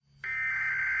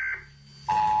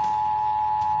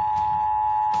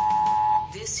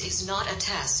This is not a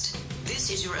test. This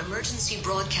is your emergency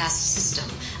broadcast system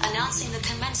announcing the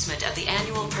commencement of the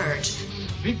annual purge.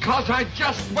 Because I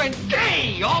just went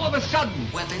gay all of a sudden.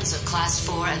 Weapons of class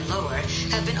 4 and lower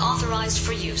have been authorized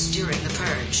for use during the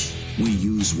purge. We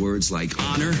use words like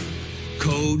honor,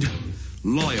 code,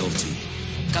 loyalty.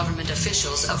 Government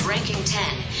officials of ranking 10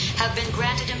 have been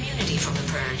granted immunity from the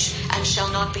purge and shall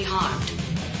not be harmed.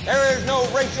 There is no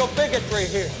racial bigotry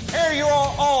here. Here you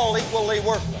are all equally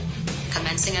worthless.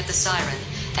 Commencing at the siren,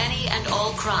 any and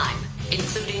all crime,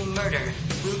 including murder,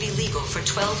 will be legal for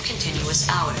 12 continuous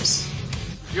hours.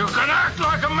 You can act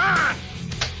like a man.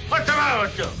 What's the matter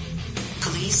with you?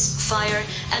 Police, fire,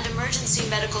 and emergency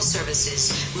medical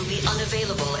services will be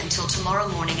unavailable until tomorrow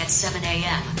morning at 7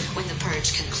 a.m. when the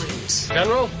purge concludes.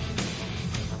 General,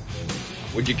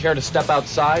 would you care to step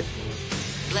outside?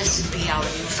 Blessed be our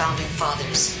new founding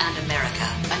fathers and America,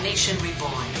 a nation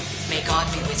reborn. May God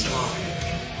be with you all.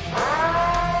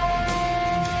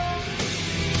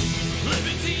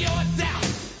 Liberty or doubt,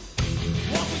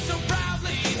 what we so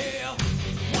proudly hail.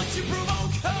 Once you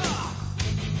provoke her,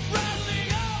 rattling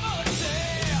our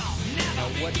tail.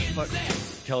 What the fuck?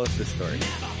 Tell us this story.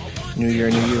 New year,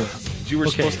 new you. You were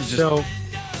supposed to just... So,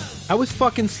 I was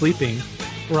fucking sleeping,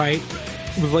 right?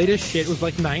 It was late as shit. It was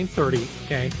like 9:30,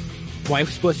 okay? Wife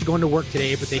was supposed to go into work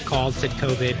today, but they called, said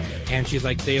COVID, and she's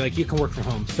like, you can work from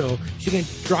home. So she can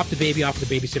drop the baby off with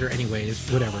the babysitter anyways,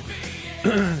 whatever.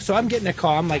 So I'm getting a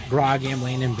call. I'm like groggy. I'm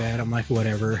laying in bed. I'm like,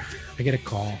 whatever. I get a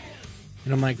call.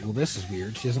 And I'm like, well, this is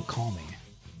weird. She doesn't call me.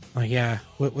 I'm like, yeah,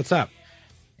 what's up?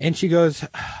 And she goes,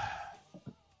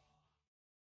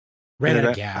 ran out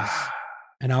of gas.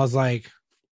 And I was like,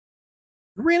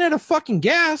 ran out of fucking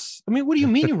gas. I mean, what do you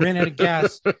mean you ran out of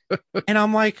gas? And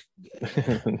I'm like,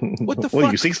 what the fuck? What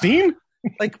are you, 16?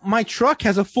 Like, my truck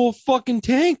has a full fucking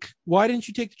tank. Why didn't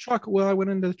you take the truck? Well, I went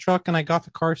into the truck and I got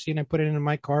the car seat and I put it in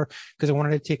my car because I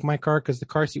wanted to take my car because the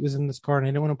car seat was in this car and I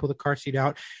didn't want to pull the car seat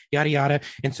out, yada, yada.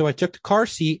 And so I took the car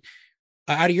seat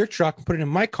out of your truck and put it in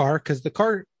my car because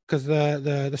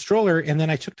the stroller, and then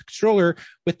I took the stroller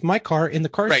with my car in the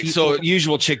car seat. Right, so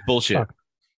usual chick bullshit.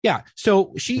 Yeah.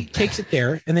 So she takes it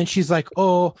there and then she's like,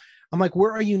 oh, I'm like,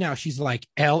 where are you now? She's like,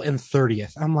 L and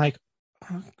 30th. I'm like,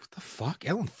 oh, what the fuck?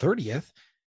 L and 30th?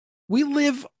 We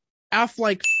live off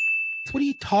like, what are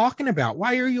you talking about?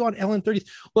 Why are you on L and 30th?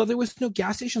 Well, there was no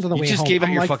gas stations on the way home. You just gave out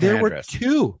your fucking address. There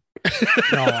were 2.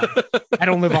 No, I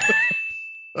don't live on.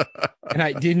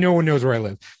 And no one knows where I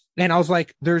live. And I was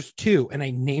like, there's 2. And I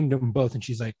named them both. And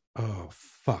she's like, oh,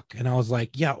 fuck. And I was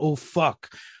like, yeah, oh, fuck.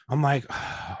 I'm like,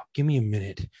 oh, give me a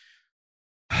minute.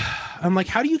 I'm like,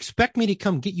 how do you expect me to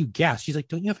come get you gas? She's like,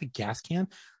 don't you have a gas can?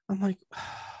 I'm like,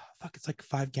 oh, fuck, it's like a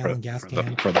 5-gallon gas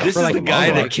can. This is the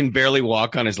guy that can barely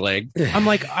walk on his leg. I'm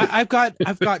like, I've got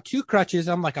 2 crutches.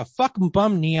 I'm like, a fucking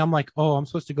bum knee. I'm like, oh, I'm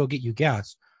supposed to go get you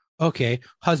gas. Okay,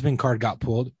 husband card got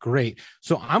pulled. Great.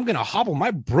 So I'm going to hobble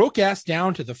my broke ass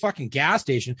down to the fucking gas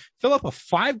station, fill up a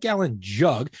 5-gallon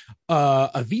jug,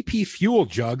 a VP fuel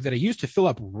jug that I used to fill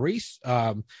up race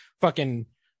fucking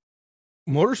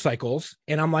motorcycles.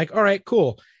 And I'm like, all right,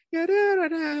 cool.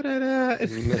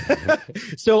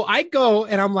 So I go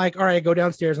and I'm like, all right, I go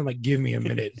downstairs. I'm like, give me a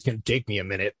minute. It's going to take me a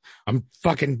minute. I'm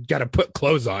fucking got to put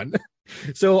clothes on.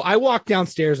 So I walk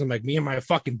downstairs. I'm like, me and my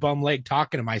fucking bum leg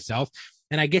talking to myself.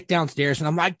 And I get downstairs and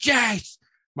I'm like, Jace,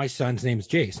 my son's name is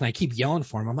Jace. And I keep yelling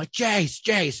for him. I'm like,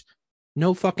 Jace,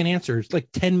 no fucking answers. Like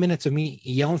 10 minutes of me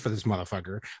yelling for this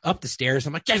motherfucker up the stairs.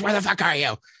 I'm like, Jace, where the fuck are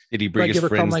you? Did he bring his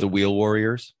friends, the Wheel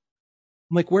Warriors?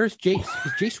 I'm like, where's Jace?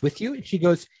 Is Jace with you? And she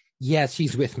goes, yes,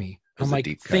 he's with me. I'm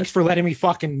like, thanks for letting me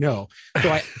fucking know.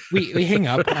 So we hang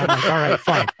up and I'm like, all right,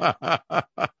 fine.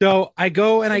 So I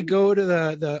go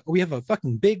to we have a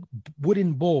fucking big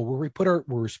wooden bowl where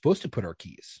we're supposed to put our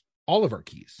keys. All of our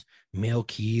keys, mail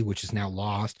key, which is now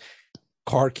lost,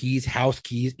 car keys, house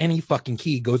keys, any fucking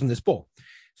key goes in this bowl.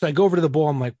 So I go over to the bowl.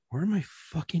 I'm like, where are my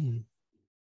fucking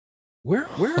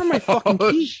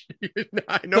keys?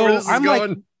 I know where this is going.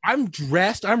 Like, I'm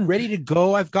dressed. I'm ready to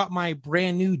go. I've got my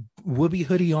brand new Whoopi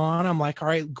hoodie on. I'm like, all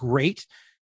right, great.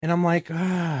 And I'm like,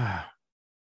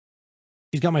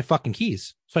 she's got my fucking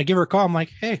keys. So I give her a call. I'm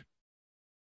like, hey,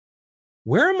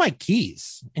 where are my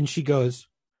keys? And she goes,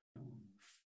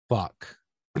 fuck.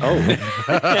 Oh,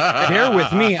 they're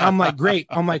with me. I'm like, great.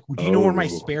 I'm like, do you know where my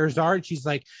spares are? And she's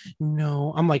like,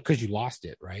 no. I'm like, because you lost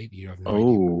it, right? You have no idea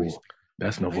where my spares.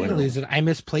 That's no I bueno. didn't lose it. I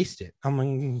misplaced it. I'm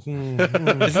like,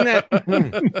 isn't that?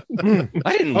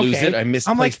 I didn't lose it. I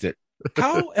misplaced it.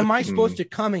 How am I supposed to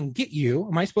come and get you?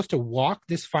 Am I supposed to walk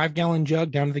this 5-gallon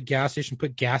jug down to the gas station,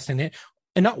 put gas in it,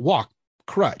 and not walk,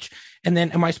 crutch? And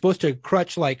then am I supposed to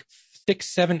crutch like 6,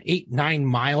 7, 8, 9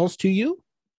 miles to you?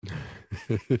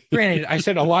 Granted, I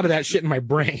said a lot of that shit in my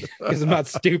brain because I'm not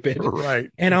stupid. Right.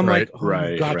 And I'm right, like,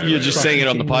 oh God, You're just saying it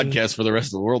on the fucking podcast for the rest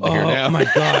of the world to hear now. Oh my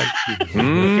God.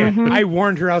 Mhm. I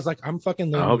warned her. I was like, I'm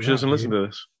fucking I laying hope you she doesn't out, listen dude. to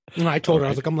this. And I told her, I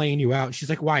was like, I'm laying you out. And she's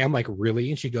like, why? I'm like, really?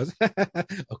 And she goes,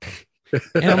 okay.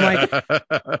 And I'm like,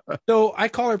 so I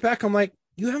call her back. I'm like,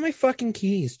 you have my fucking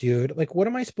keys, dude. Like, what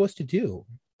am I supposed to do?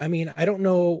 I mean, I don't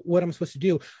know what I'm supposed to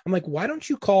do. I'm like, why don't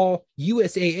you call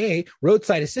USAA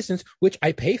roadside assistance, which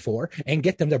I pay for, and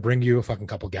get them to bring you a fucking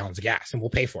couple gallons of gas and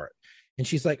we'll pay for it. And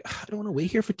she's like, I don't want to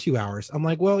wait here for 2 hours. I'm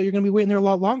like, well, you're going to be waiting there a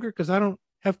lot longer because I don't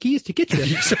have keys to get you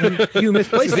there. You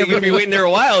misplaced You're going to be waiting there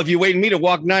a while if you waiting me to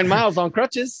walk 9 miles on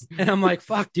crutches. And I'm like,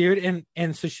 fuck, dude.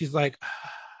 And so she's like,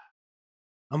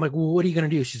 I'm like, well, what are you going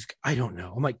to do? She's like, I don't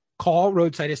know. I'm like, call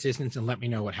roadside assistance and let me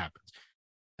know what happens.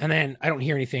 And then I don't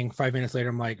hear anything. 5 minutes later,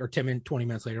 I'm like, or 20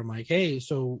 minutes later, I'm like, hey,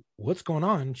 so what's going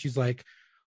on? She's like,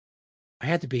 I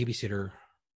had the babysitter.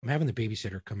 I'm having the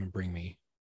babysitter come and bring me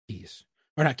keys,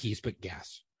 or not keys, but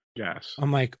gas. Yes.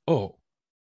 I'm like, oh,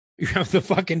 you have the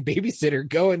fucking babysitter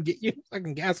go and get you a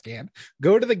fucking gas can,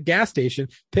 go to the gas station,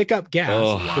 pick up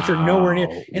gas, which are nowhere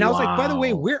near. And I was like, by the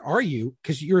way, where are you?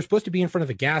 Because you were supposed to be in front of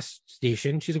a gas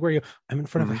station. She's like, where are you? I'm in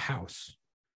front of a house.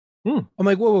 I'm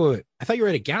like, whoa. I thought you were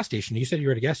at a gas station. You said you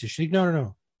were at a gas station. She's like,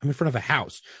 no. I'm in front of a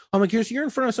house. I'm like, you're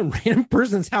in front of some random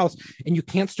person's house and you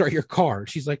can't start your car.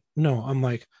 She's like, no. I'm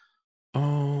like,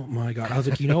 oh my God. I was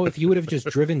like, if you would have just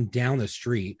driven down the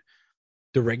street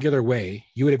the regular way,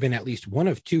 you would have been at least one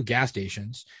of 2 gas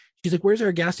stations. She's like, where's there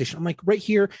a gas station? I'm like, right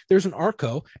here. There's an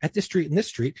Arco at this street and this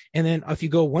street. And then if you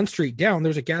go one street down,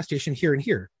 there's a gas station here and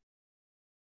here.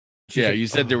 She's like, you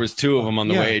said there was 2 of them on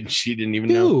the way and she didn't even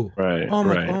 2. know. Right. I'm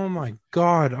right. like, oh my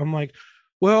God. I'm like,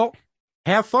 well,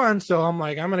 have fun. So I'm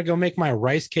like, I'm going to go make my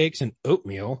rice cakes and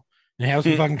oatmeal and have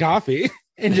some fucking coffee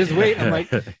and just wait. I'm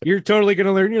like, you're totally going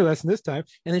to learn your lesson this time.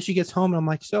 And then she gets home and I'm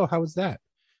like, so how was that?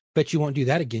 Bet you won't do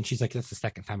that again. She's like, that's the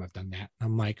second time I've done that.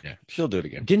 I'm like, she'll do it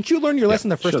again. Didn't you learn your lesson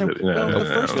the first time?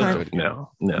 The first time,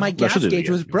 my gas gauge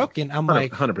was broken. I'm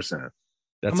like, 100%.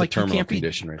 That's a terminal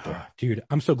condition right there. Dude,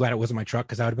 I'm so glad it wasn't my truck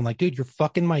because I would have been like, dude, you're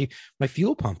fucking my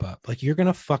fuel pump up. Like, you're going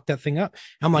to fuck that thing up.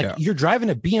 I'm like, you're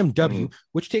driving a BMW,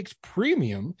 which takes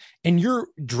premium, and you're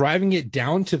driving it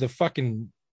down to the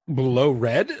fucking below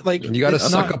red. Like, you got to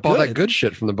suck up all that good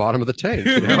shit from the bottom of the tank.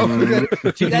 You know?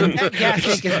 that gas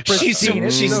tank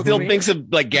is she still thinks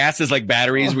of like gases like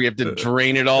batteries where you have to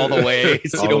drain it all the way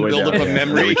so you don't build up a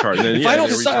memory. If I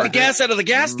don't suck the gas out of the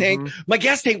gas tank, my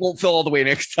gas tank won't fill all the way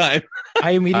next time.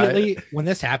 I immediately, when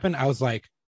this happened, I was like,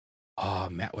 oh,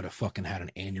 Matt would have fucking had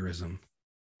an aneurysm.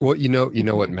 Well, you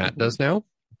know what Matt does now?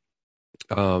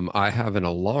 I have an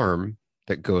alarm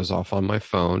that goes off on my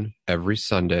phone every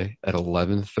Sunday at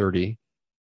 11:30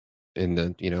 in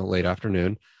the late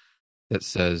afternoon that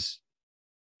says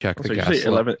check the gas.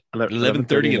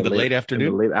 11:30 in the late afternoon.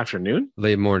 In the late afternoon.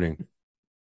 Late morning.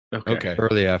 Okay.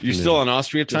 Early afternoon. You're still on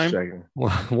Austria time?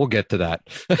 Well, we'll get to that.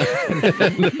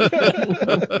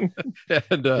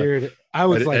 and, dude, I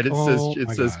was like,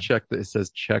 it says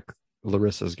check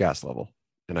Larissa's gas level.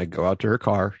 And I go out to her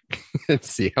car and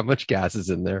see how much gas is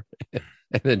in there.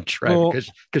 And then try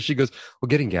because she goes, well,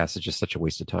 getting gas is just such a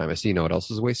waste of time. I see, what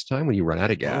else is a waste of time? When you run out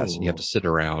of gas and you have to sit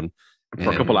around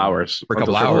for a couple hours.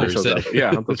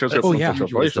 Yeah.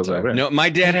 No, my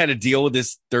dad had a deal with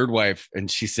his third wife, and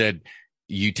she said,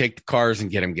 you take the cars and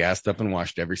get them gassed up and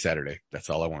washed every Saturday. That's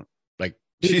all I want. Like,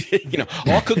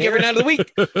 I'll cook every night of the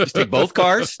week. Just take both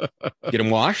cars, get them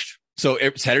washed. So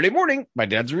Saturday morning, my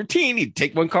dad's routine, he'd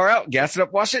take one car out, gas it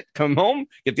up, wash it, come home,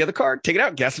 get the other car, take it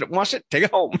out, gas it up, wash it, take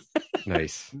it home.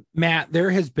 Nice. Matt,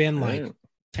 there has been like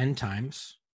 10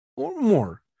 times or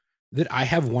more that I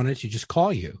have wanted to just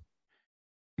call you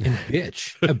and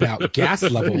bitch about gas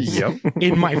levels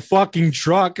in my fucking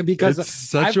truck because it's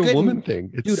such a woman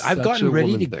thing. I've gotten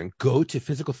ready to go to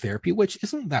physical therapy, which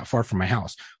isn't that far from my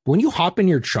house. But when you hop in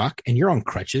your truck and you're on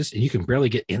crutches and you can barely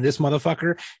get in this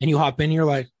motherfucker and you hop in, you're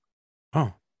like,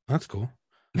 oh, that's cool.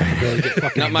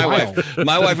 Not my wife.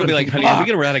 My wife would be like, honey, are we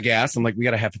going to run out of gas? I'm like, we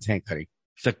got a half a tank, honey.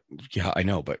 She's like, yeah, I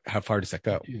know, but how far does that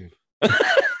go? It's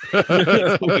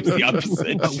the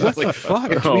opposite. What the fuck?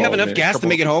 We have enough gas to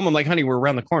make it home. I'm like, honey, we're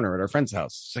around the corner at our friend's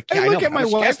house. She's like, I look at my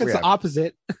wife. It's the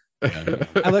opposite.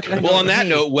 Well, on that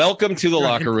note, welcome to the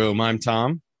locker room. I'm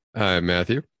Tom. Hi,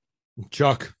 Matthew.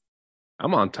 Chuck.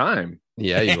 I'm on time.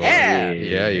 Yeah, you are.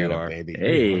 Yeah, you are. Baby.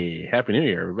 Hey, happy New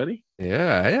Year, everybody.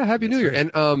 Yeah, happy New Year.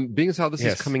 And being as how this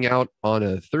is coming out on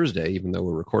a Thursday, even though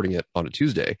we're recording it on a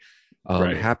Tuesday,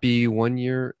 happy 1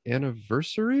 year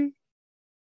anniversary.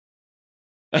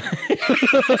 Because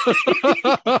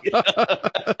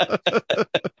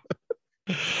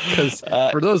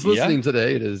for those listening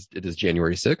today, it is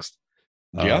January 6th.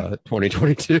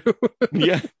 2022.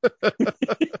 Yeah.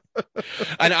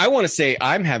 And I want to say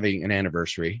I'm having an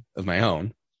anniversary of my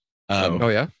own. Oh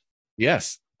yeah.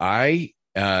 Yes.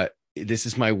 This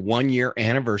is my 1 year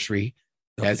anniversary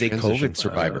as a COVID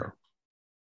survivor.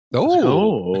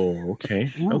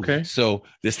 Okay. Ooh. Okay. So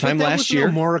this time But that last was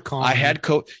year, no Morricone. I had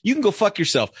COVID. You can go fuck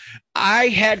yourself. I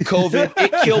had COVID.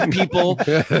 It killed people.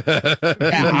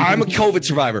 I'm a COVID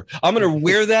survivor. I'm going to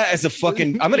wear that as a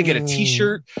fucking, I'm going to get a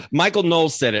t-shirt. Michael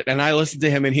Knowles said it. And I listened to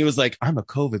him and he was like, I'm a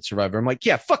COVID survivor. I'm like,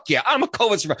 yeah, fuck yeah. I'm a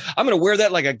COVID survivor. I'm going to wear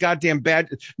that like a goddamn bad,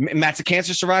 Matt's a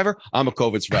cancer survivor. I'm a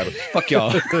COVID survivor. Fuck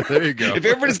y'all. There you go. If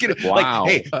everybody's going to Wow.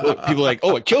 like, hey, people are like,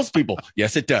 oh, it kills people.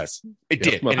 Yes, it does. It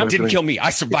did. And it didn't kill me. I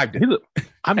survived it.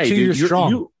 I'm Hey, 2 dude, years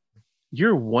strong.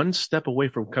 You're one step away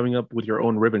from coming up with your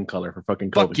own ribbon color for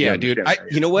fucking COVID. Fuck yeah, dude.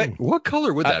 You know what? What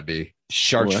color would that be?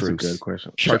 Chartreuse. That's a good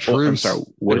question. Chartreuse. I'm sorry.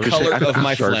 What The did you say? color of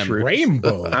my phlegm.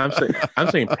 Rainbow. I'm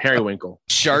saying periwinkle.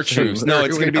 Chartreuse. No,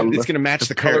 it's gonna be. It's gonna match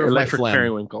the color of my Electric phlegm.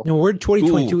 periwinkle. No, we're in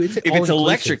 2022. Ooh, It's if it's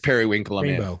electric periwinkle, I'm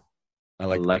in. rainbow. I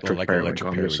like Electric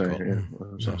periwinkle.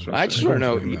 periwinkle. I just want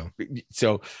to know.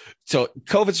 So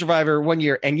COVID survivor 1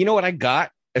 year, and you know what I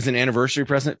got as an anniversary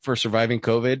present for surviving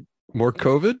COVID? More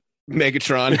COVID?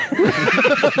 Megatron.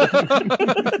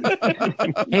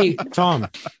 Hey, Tom.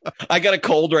 I got a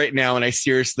cold right now, and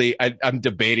I'm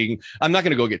debating. I'm not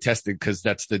going to go get tested because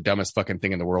that's the dumbest fucking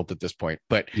thing in the world at this point.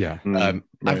 But Yeah. Right.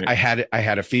 I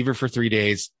had a fever for 3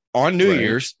 days on New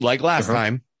Year's, like last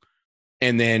time.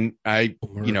 And then I,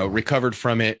 recovered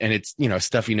from it, and it's,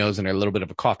 stuffy nose and a little bit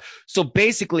of a cough. So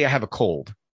basically I have a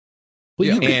cold. Well,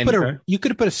 Yeah. you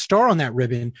could have put a star on that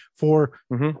ribbon for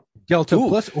Delta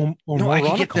Plus or No, I could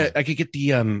Morricone. get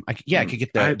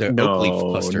the oak leaf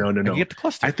cluster. I could get the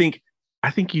cluster. I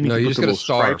think you need No, to you put just the got a little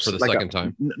star stripes, for the like second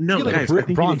time. No, Yeah, like guys, a I think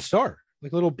you bronze need, star,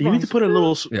 like a little. you need to put a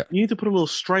little. Yeah. You need to put a little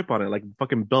stripe on it, like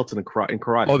fucking belts in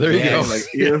karate. Oh, there you Yes. go. Like,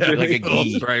 you know, Like a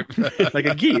gi. like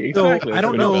a gi. So, Exactly. I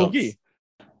don't Like a know. gi.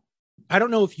 I don't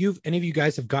know if any of you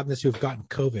guys have gotten this who have gotten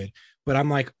COVID, but I'm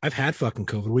like, I've had fucking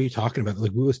COVID. What are you talking about?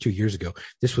 Like, it was 2 years ago.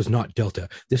 This was not Delta.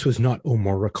 This was not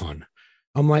Omicron.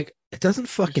 I'm like, it doesn't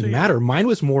fucking matter. Mine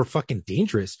was more fucking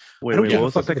dangerous. Wait, I don't what give a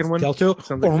was the fuck if second it's one? Delta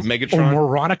Sounds like or Megatron.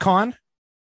 Moronicon.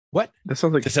 What? That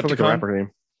sounds like a Decepticon? rapper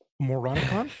name.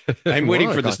 Moronicon? I'm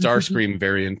waiting for the Morricone. Starscream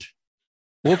variant.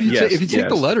 Well, if you Yes, take the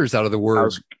yes. letters out of the I word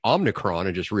was- Omicron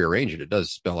and just rearrange it, it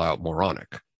does spell out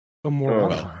moronic. A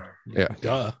Moronicon. Yeah.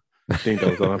 Duh. I think that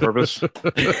was done on purpose.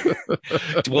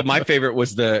 Well, my favorite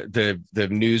was the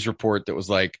news report that was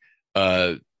like,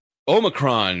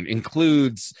 Omicron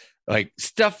includes like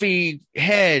stuffy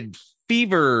head,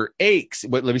 fever, aches.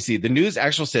 Let me see. The news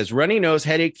actually says runny nose,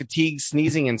 headache, fatigue,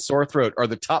 sneezing, and sore throat are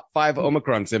the top 5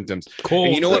 Omicron symptoms. Cold.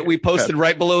 And you know what we posted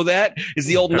right below that is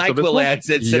the old Pepto-Bismol? NyQuil ads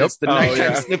that said Yep. it's the Oh, nighttime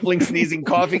yeah. sniffling, sneezing,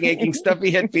 coughing, aching,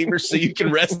 stuffy head fever, so you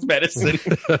can rest medicine.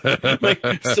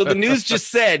 So the news just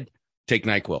said, take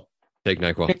NyQuil. Take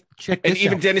NyQuil. Check And this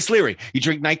even out. Dennis Leary, you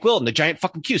drink NyQuil and the giant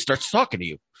fucking Q starts talking to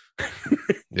you.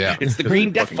 Yeah. It's the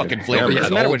green death fucking flavor. It Yeah, doesn't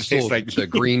the matter old what it tastes school- like. the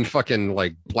green fucking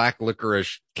like black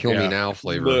licorice kill me Yeah. now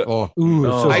flavor. Look. Oh, Ooh,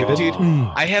 Oh, so I, good. dude,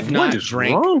 Mm. I have What not is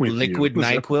drank wrong with liquid you?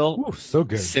 NyQuil Ooh, so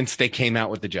good. since they came out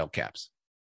with the gel caps.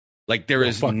 Like there Oh,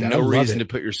 is fuck that. I no love reason it. to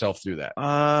put yourself through that.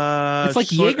 It's like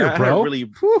sore- Jaeger, I had bro. Really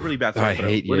bad sore I throat.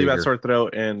 hate Really bad Jaeger. sore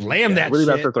throat and Slam that really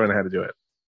bad shit. sore throat, and I had to do it.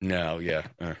 No, yeah.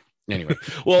 Anyway,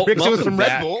 well, Mix it with welcome some Red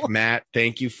back, Bull. Matt.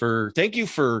 Thank you for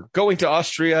going to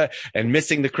Austria and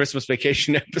missing the Christmas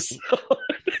vacation episode.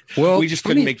 well, We just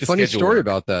couldn't make the funny schedule story work.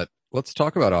 about that. Let's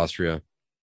talk about Austria.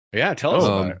 Yeah, tell us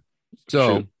about it.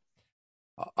 So Shoot.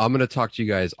 I'm going to talk to you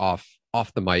guys off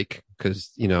the mic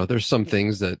because there's some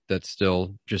things that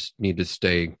still just need to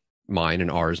stay mine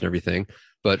and ours and everything.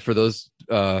 But for those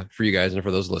for you guys and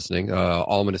for those listening,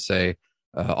 all I'm going to say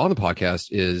on the podcast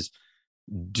is,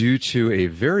 due to a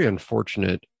very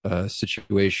unfortunate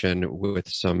situation with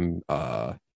some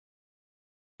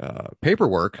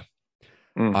paperwork,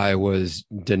 I was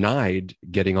denied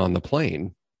getting on the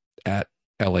plane at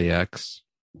LAX.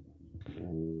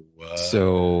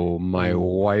 So my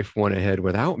wife went ahead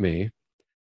without me,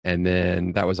 and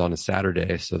then that was on a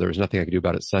Saturday, so there was nothing I could do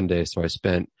about it Sunday. So I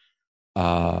spent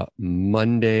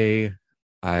Monday,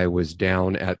 I was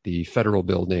down at the Federal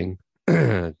Building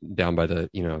down by the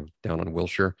down on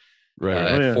Wilshire,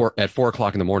 Right. at 4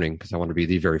 o'clock in the morning, because I wanted to be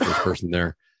the very first person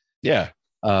there Yeah.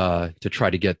 to try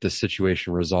to get this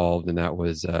situation resolved, and that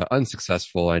was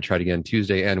unsuccessful. I tried again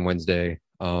Tuesday and Wednesday.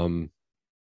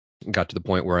 Got to the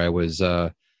point where I was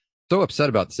so upset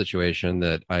about the situation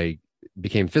that I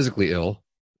became physically ill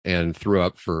and threw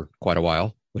up for quite a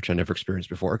while. which I never experienced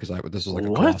before because this was like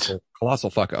a What? colossal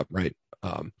fuck up, right?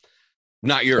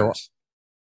 Not yours.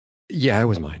 Yeah, it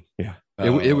was mine. Yeah.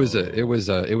 It was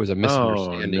a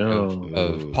misunderstanding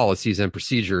of policies and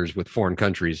procedures with foreign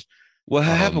countries. What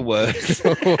happened was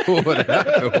what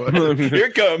happened was here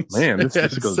it comes. Man,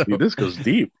 this goes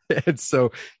deep. And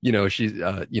so, she's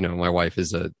my wife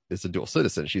is a dual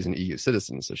citizen. She's an EU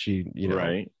citizen, so she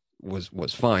right.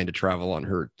 was fine to travel on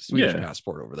her Swedish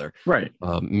passport over there. Right.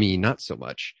 Me, not so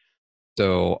much.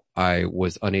 So I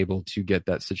was unable to get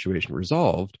that situation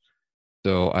resolved.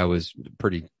 So I was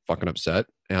pretty fucking upset,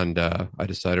 and I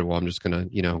decided, well, I'm just gonna,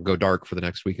 go dark for the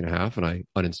next week and a half, and I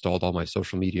uninstalled all my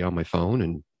social media on my phone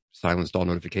and silenced all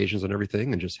notifications and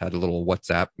everything, and just had a little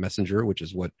WhatsApp messenger, which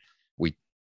is what we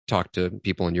talk to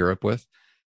people in Europe with.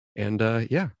 And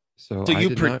so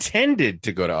you pretended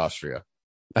to go to Austria.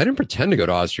 I didn't pretend to go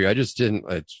to Austria. I just didn't.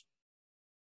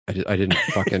 I didn't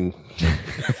fucking.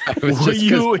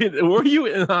 Were you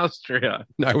in Austria?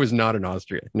 I was not in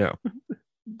Austria. No.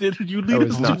 Did you lead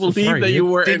us to believe that you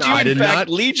were in Austria? Did you in fact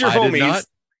lead your homies?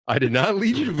 I did not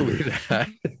lead you to believe that.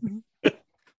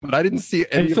 But I didn't see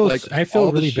any. I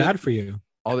feel really bad for you.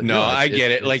 I get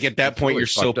it. Like at that point, you're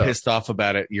so pissed off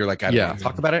about it. You're like, I don't want to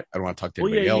talk about it. I don't want to talk to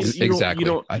anybody else.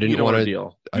 Exactly. I didn't want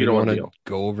to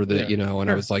go over the, and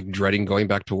I was like dreading going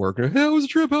back to work. And, how was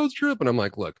the trip? And I'm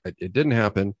like, look, it didn't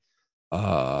happen.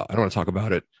 I don't want to talk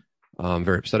about it. I'm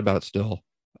very upset about it still.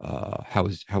 How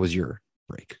was your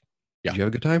break? Yeah. Did you have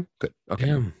a good time? Good. Okay.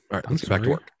 Damn. All right. Let's get back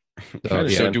to work. So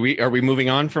are we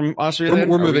moving on from Austria?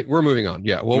 We're moving on.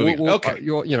 Yeah. Well, okay.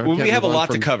 We have a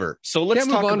lot to cover. So let's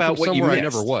talk about what you missed. I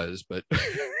never was, but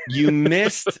you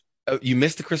missed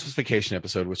the Christmas vacation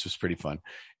episode, which was pretty fun.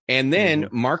 And then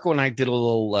Marco and I did a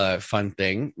little fun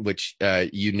thing, which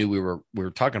you knew we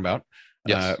were talking about.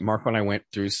 Yes. Marco and I went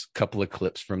through a couple of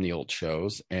clips from the old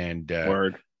shows, and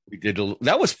we did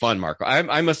that was fun, Marco.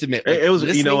 I must admit, it was.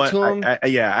 You know what? I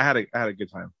had a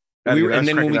good time. And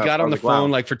then when we got on the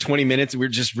phone, like for 20 minutes, we were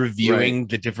just reviewing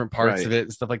the different parts of it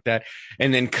and stuff like that.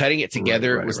 And then cutting it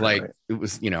together, it was it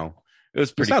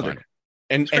was pretty fun.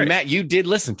 And Matt, you did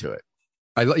listen to it.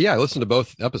 I listened to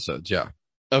both episodes. Yeah.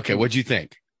 Okay. What'd you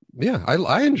think? Yeah,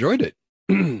 I enjoyed it.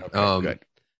 Okay, good.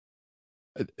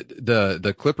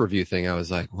 The clip review thing, I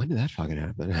was like, when did that fucking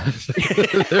happen?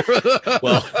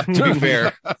 Well, to be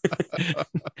fair,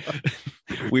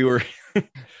 we were,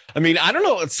 I mean, I don't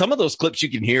know. Some of those clips you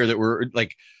can hear that were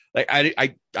like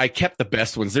I kept the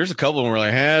best ones. There's a couple of them where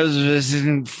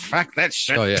like, fuck that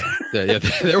shit. Oh yeah.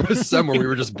 There was some where we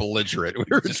were just belligerent. We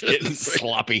were just getting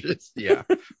sloppy.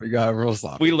 We got real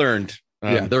sloppy. We learned.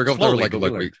 They were like,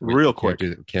 look, we real quick.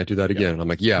 Can't do that again. And I'm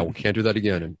like, yeah, we can't do that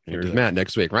again. And here's Matt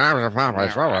next week. But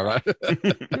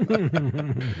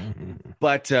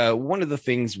one of the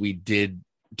things we did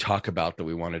talk about that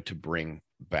we wanted to bring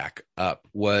back up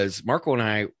was Marco and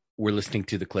I were listening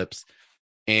to the clips,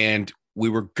 and we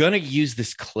were going to use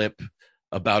this clip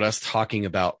about us talking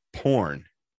about porn,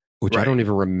 which I don't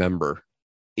even remember.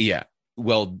 Yeah.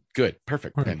 Well, good.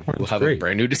 Perfect. And we'll have a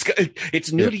brand new discussion.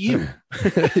 It's new to you.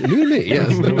 New to me, yes.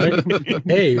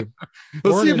 Hey,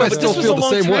 let's see if I still feel the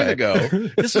same way.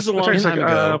 This was a long time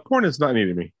ago. Porn is not new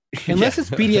to me. Unless it's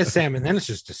BDSM, and then it's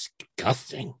just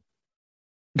disgusting.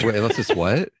 Wait, unless it's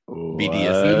what?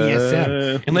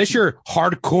 BDSM. Unless you're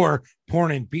hardcore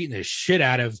porn and beating the shit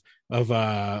out of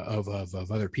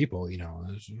other people,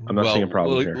 I'm not seeing a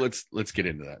problem here. Let's get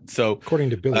into that. So,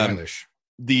 according to Billie Eilish,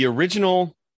 the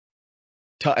original,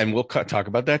 and we'll talk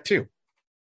about that too.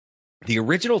 The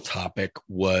original topic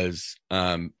was,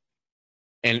 and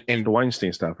the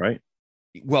Weinstein stuff, right?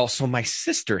 Well, so my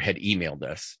sister had emailed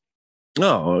us.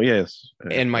 Oh, yes.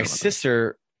 And my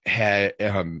sister had,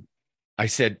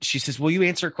 she says, will you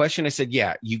answer a question? I said,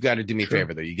 yeah, you got to do me a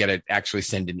favor though. You got to actually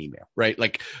send an email, right?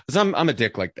 Like, cause I'm a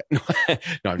dick like that.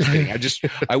 No, I'm just kidding.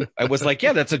 I was like,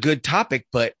 yeah, that's a good topic,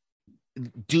 but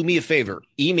do me a favor,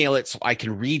 email it so I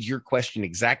can read your question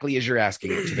exactly as you're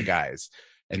asking it to the guys,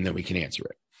 and then we can answer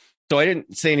it. So I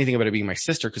didn't say anything about it being my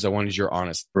sister because I wanted your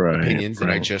honest opinions, and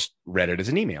I just read it as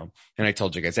an email, and I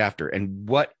told you guys after. And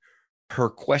what her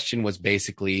question was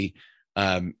basically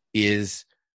is,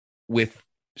 with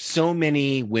so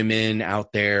many women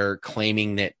out there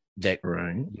claiming that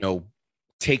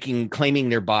claiming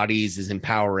their bodies is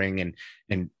empowering,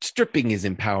 and stripping is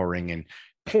empowering, and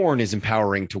porn is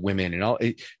empowering to women, and all.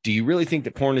 Do you really think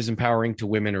that porn is empowering to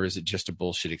women, or is it just a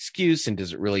bullshit excuse? And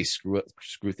does it really screw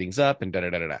things up? And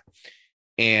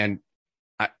And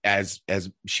as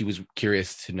she was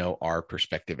curious to know our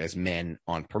perspective as men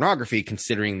on pornography,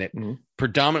 considering that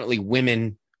predominantly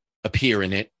women appear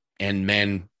in it and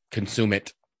men consume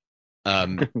it.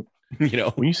 You know,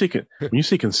 when you say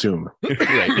consume,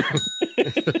 right?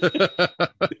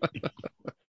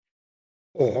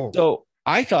 So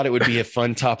I thought it would be a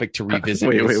fun topic to revisit.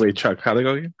 Wait, Chuck. How they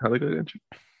go again?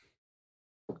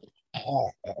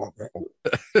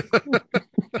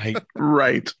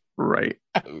 Right.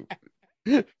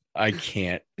 I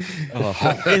can't.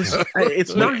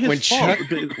 It's not his fault.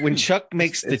 When Chuck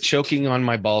makes the choking on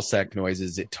my ball sack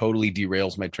noises, it totally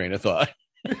derails my train of thought.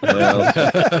 Well,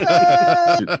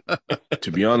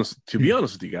 to be honest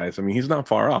with you guys, I mean, he's not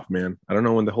far off, man. I don't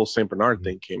know when the whole Saint Bernard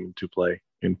thing came into play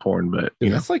in porn, but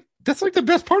Dude, that's like the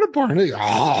best part of porn. That's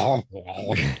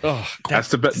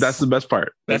the best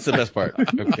part. That's the best part.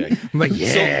 Okay, I'm like,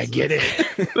 yeah, get it.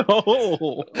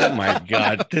 Oh my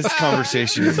God, this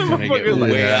conversation is going to get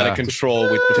way out of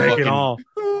control with the fucking all.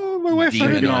 Oh, my wife Take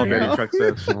it all, Betty Truck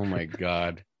says. Oh my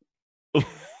God.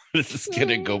 This is going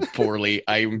to go poorly.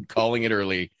 I'm calling it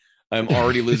early. I'm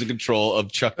already losing control of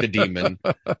Chuck the Demon.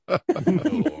 Oh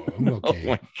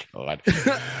my God.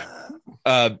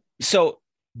 So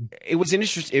it was an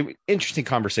interesting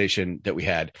conversation that we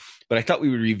had, but I thought we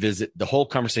would revisit the whole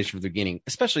conversation from the beginning,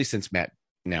 especially since Matt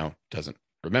now doesn't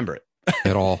remember it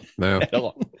at all. No. At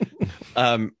all.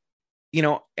 You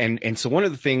know, and so one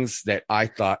of the things that I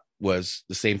thought was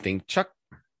the same thing Chuck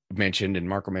mentioned and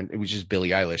Marco mentioned, it was just Billie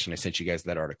Eilish, and I sent you guys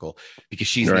that article because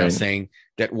she's now saying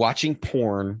that watching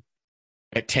porn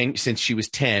at 10 since she was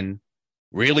 10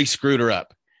 really screwed her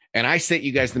up. And I sent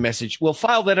you guys the message, we'll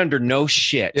file that under no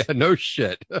shit. Yeah, no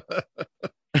shit.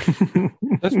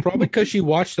 That's probably because she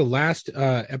watched the last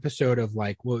episode of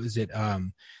what was it?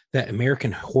 That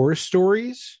American Horror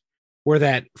Stories, where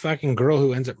that fucking girl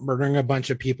who ends up murdering a bunch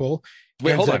of people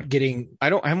ends up getting. I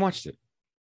haven't watched it.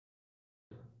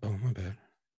 Oh, my bad.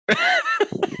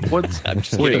 I'm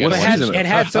just kidding. It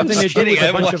had something to do with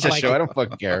a bunch of show. I don't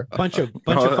fucking care. Bunch of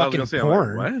fucking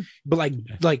porn, but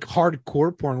like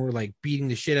hardcore porn, where beating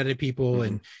the shit out of people,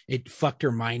 and it fucked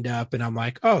her mind up. And I'm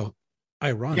like, oh,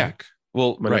 ironic. Yeah.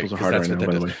 Well, right. That's what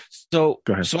that does. So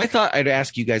I thought I'd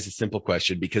ask you guys a simple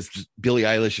question because Billie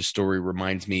Eilish's story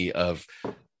reminds me of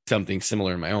something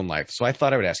similar in my own life. So I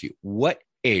thought I would ask you, what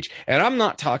age? And I'm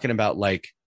not talking about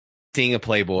seeing a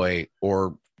Playboy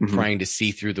or trying to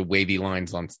see through the wavy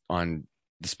lines on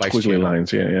the Spice Squiggly Channel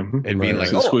lines, yeah. And being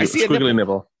like, I see squiggly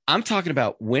nipple. I'm talking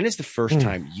about when is the first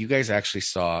time you guys actually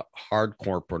saw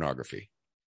hardcore pornography?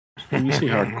 When you say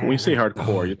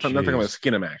hardcore, you're talking about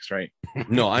Skinamax, right?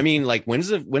 No, I mean when's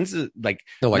the like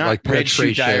Red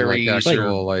Shoe Diaries, D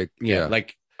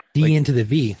into the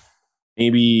V.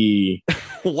 Maybe.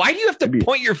 Why do you have to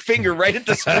point your finger right at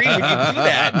the screen when you do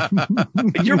that?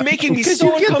 You're making me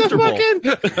so uncomfortable.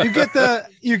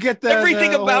 You get the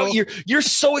everything about you. You're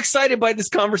so excited by this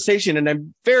conversation, and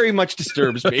I'm very much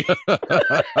disturbs me.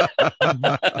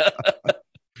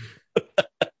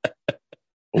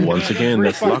 Once again,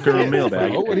 that's Locker Room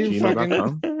Mailbag. What are you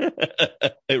fucking...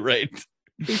 Right.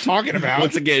 What are you talking about?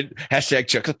 Once again, hashtag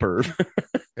Chuck a perv.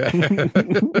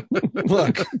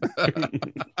 Look, I'm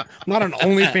not an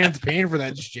OnlyFans paying for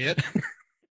that shit.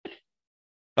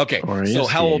 Okay, so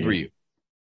how old were you?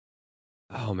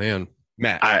 Oh man,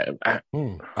 Matt. I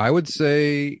would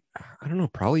say, I don't know,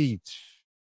 probably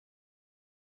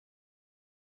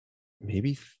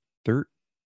maybe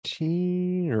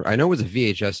 13, or I know it was a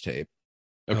VHS tape.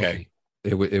 Okay.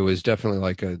 It was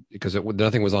definitely because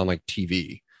nothing was on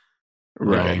TV.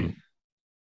 Right.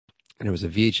 And it was a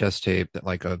VHS tape that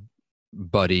a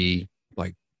buddy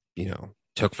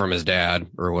took from his dad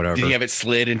or whatever. Did he have it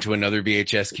slid into another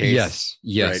VHS case?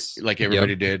 Yes. Right? Like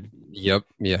everybody did. Yep.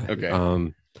 Yeah. Okay.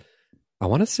 I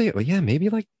want to say, maybe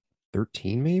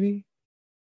 13, maybe.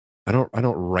 I don't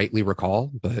rightly recall,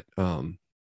 but and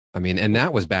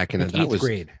that was back in the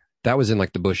grade. That was in the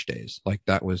Bush days.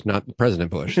 That was not President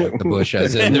Bush. The Bush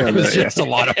as in there was just a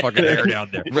lot of fucking hair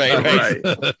down there. Right.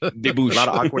 The Bush. A lot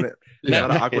of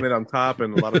Aquanet on top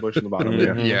and a lot of Bush in the bottom.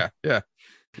 Yeah.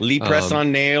 Lee press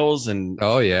on nails and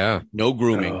no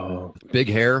grooming. Big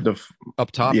hair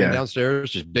up top and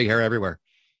downstairs, just big hair everywhere.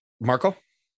 Marco?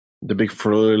 The big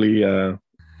furly around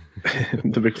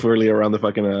the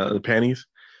fucking the panties.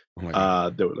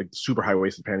 Oh they were super high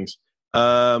waisted panties.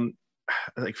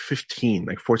 15,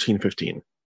 14, 15.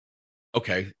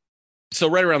 Okay. So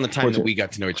right around the time that we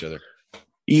got to know each other.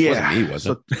 Yeah. It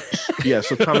wasn't me, was it?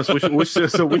 So Thomas, which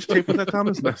tape was that,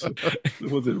 Thomas? Was it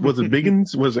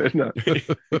Biggins? Was it? No.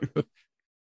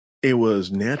 It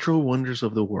was Natural Wonders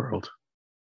of the World.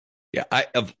 Yeah.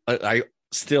 I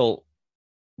still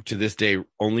to this day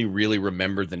only really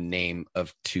remember the name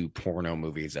of 2 porno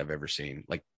movies I've ever seen.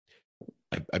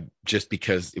 I just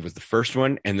because it was the first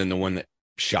one and then the one that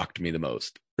shocked me the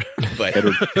most. But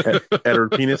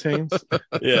Edward Penis Haynes.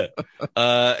 Yeah.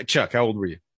 Chuck, how old were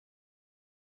you?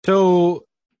 So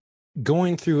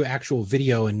going through actual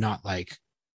video and not like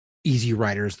Easy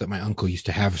Riders that my uncle used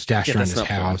to have stashed around his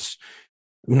house.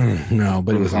 No,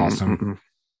 but it was awesome.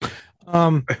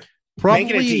 Probably spanking it to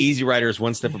Probably Easy Rider is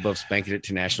one step above spanking it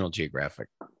to National Geographic.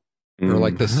 Or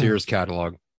like the Sears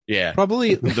catalog. Yeah.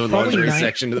 probably The lingerie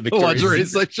section of the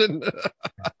Victoria's section.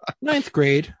 ninth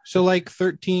grade. So like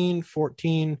 13,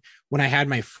 14, when I had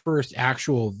my first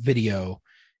actual video,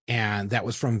 and that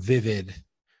was from Vivid,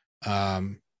 a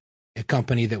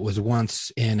company that was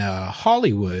once in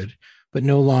Hollywood, but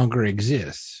no longer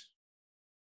exists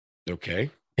Okay.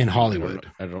 in Hollywood.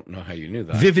 I don't know how you knew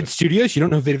that. Vivid Studios. You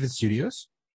don't know Vivid Studios?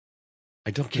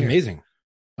 I don't care. Amazing.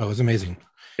 Oh, it was amazing.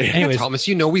 Anyways, Thomas,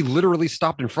 you know, we literally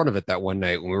stopped in front of it that one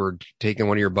night when we were taking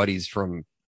one of your buddies from.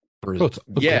 it's a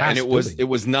Yeah, glass and it building.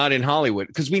 was not in Hollywood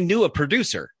because we knew a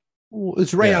producer.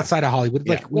 It's right Yeah. outside of Hollywood.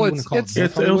 Like, Yeah. what do you Well, want to call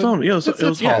it's- it? It was on. Yeah, it was It's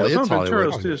on Hollywood.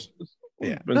 Ventura. Hollywood.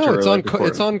 Yeah. No, it's on like,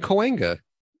 it's on Coenga.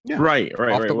 Yeah. Right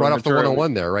Right off the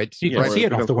 101 there, right? You can right, see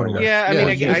it off the 101. Yeah, I Yeah.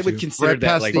 mean, I would consider right that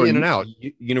past like the In and Out.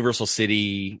 Universal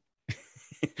City.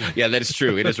 Yeah, that is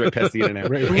true. It is right past the In and Out.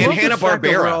 Right. And What the Hanna fuck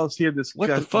Barbera. else here What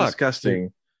the fuck?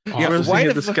 Disgusting. Yeah, Yeah, why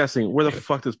the fuck- disgusting. Where the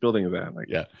fuck this building is at? Like,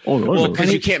 Yeah. Oh, no, Well, no.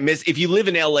 because you can't miss if you live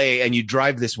in LA and you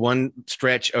drive this one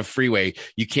stretch of freeway,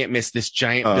 you can't miss this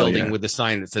giant Oh, building yeah. with the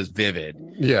sign that says Vivid.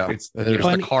 Yeah, It's and there's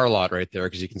Funny- the car lot right there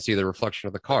because you can see the reflection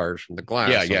of the cars from the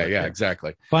glass. yeah,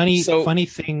 exactly. Funny So-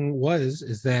 thing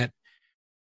is that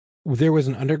there was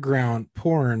an underground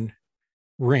porn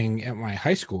ring at my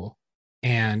high school,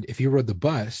 and if you rode the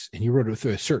bus and you rode it with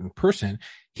a certain person,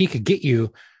 he could get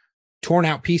you torn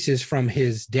out pieces from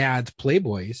his dad's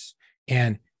Playboys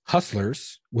and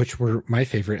Hustlers, which were my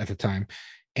favorite at the time.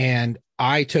 And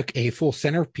I took a full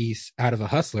centerpiece out of a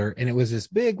Hustler, and it was this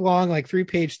big, long, like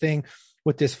 3-page thing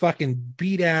with this fucking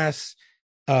beat ass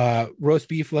roast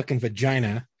beef looking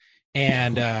vagina.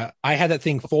 And I had that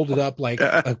thing folded up like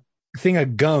a thing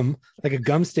of gum, like a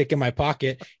gum stick in my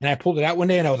pocket. And I pulled it out one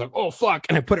day and I was like, oh, fuck.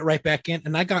 And I put it right back in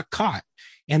and I got caught.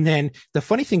 And then the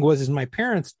funny thing was, my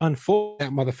parents unfolded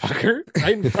that motherfucker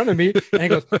right in front of me. And he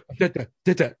goes,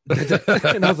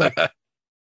 and I was like,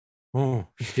 oh,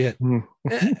 shit. And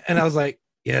I was like,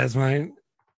 yeah, that's mine.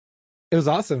 It was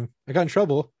awesome. I got in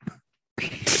trouble.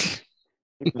 It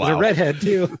was a redhead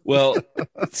too. Well,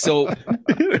 so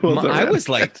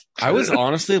I was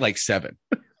honestly like 7.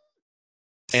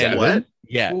 And What?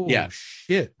 Yeah, Oh, yeah.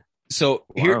 shit. So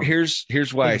Wow. here's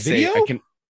why Like I say video? I can.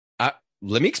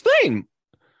 Let me explain.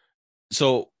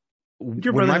 So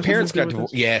Your when brother my has parents something got to do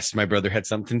with divorced, yes, my brother had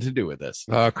something to do with this.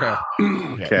 Okay,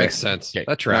 Okay. makes sense. Okay.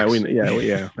 That tracks.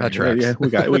 Yeah. That tracks. Yeah, we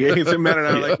got it. Matt and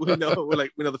I are like, we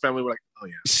know the family. We're like, oh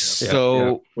yeah.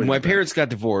 So We know my that. parents got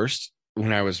divorced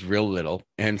when I was real little,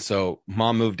 and so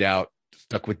mom moved out,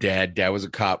 stuck with dad. Dad was a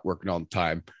cop working all the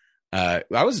time.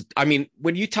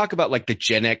 When you talk about like the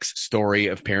Gen X story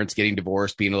of parents getting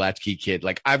divorced, being a latchkey kid,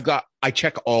 like I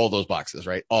check all those boxes,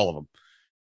 right? All of them.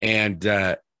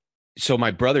 And so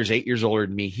my brother's 8 years older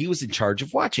than me. He was in charge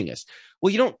of watching us.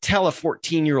 Well, you don't tell a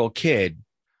 14-year-old kid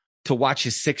to watch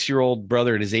his 6-year-old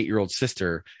brother and his 8-year-old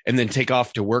sister and then take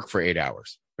off to work for 8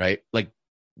 hours, right? Like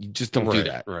you just don't do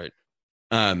that. Right.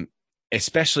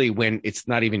 Especially when it's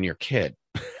not even your kid.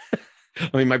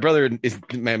 I mean, my brother we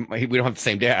don't have the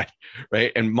same dad,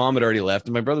 right? And mom had already left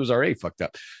and my brother was already fucked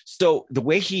up. So the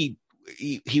way he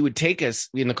would take us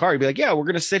in the car, he'd be like, yeah, we're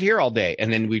going to sit here all day.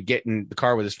 And then we'd get in the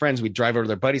car with his friends. We'd drive over to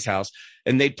their buddy's house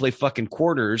and they'd play fucking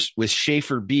quarters with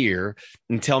Schaefer beer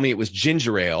and tell me it was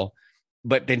ginger ale.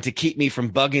 But then to keep me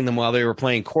from bugging them while they were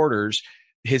playing quarters,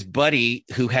 his buddy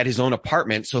who had his own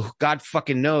apartment, so God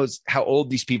fucking knows how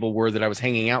old these people were that I was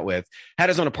hanging out with, had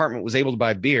his own apartment, was able to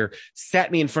buy beer,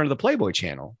 sat me in front of the Playboy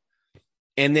channel.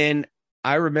 And then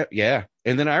I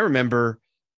remember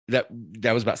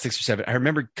that was about 6 or 7. I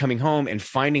remember coming home and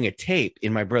finding a tape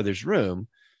in my brother's room.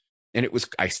 And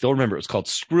I still remember it was called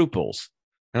Scruples.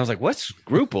 And I was like, what's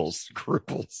Scruples?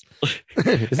 Scruples.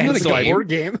 Isn't that a board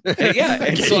game? Yeah.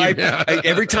 And so I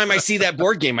every time I see that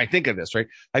board game, I think of this, right?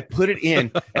 I put it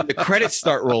in and the credits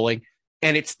start rolling.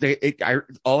 And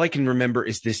all I can remember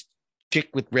is this chick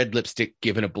with red lipstick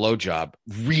giving a blowjob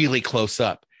really close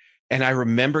up. And I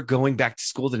remember going back to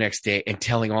school the next day and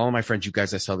telling all of my friends, you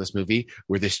guys, I saw this movie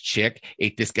where this chick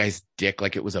ate this guy's dick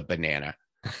like it was a banana.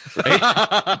 Right?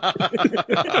 Like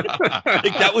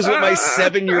that was what my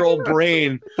 7-year-old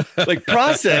brain like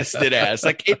processed it as.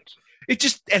 Like it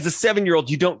just, as a 7-year-old,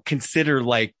 you don't consider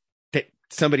like that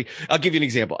somebody. I'll give you an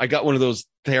example. I got one of those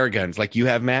Theraguns like you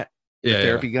have, Matt. Yeah,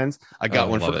 Therapy guns. I got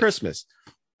one for Christmas.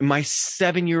 my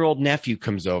 7-year-old nephew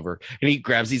comes over and he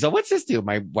grabs these. What's this do?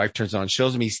 My wife turns on,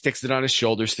 shows him. He sticks it on his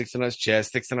shoulder, sticks it on his chest,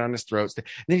 sticks it on his throat. And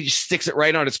then he just sticks it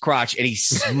right on his crotch and he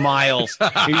smiles.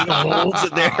 He holds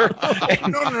it there.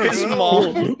 And his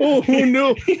mom. Oh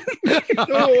no. He's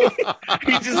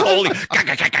just holding.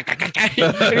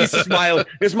 And he's smiling.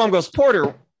 His mom goes,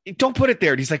 Porter, don't put it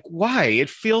there. And he's like, why?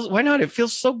 Why not? It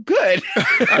feels so good.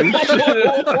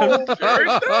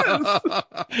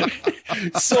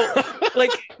 So,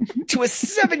 like, to a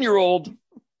 7-year-old,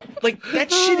 like,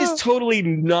 that shit is totally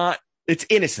not, it's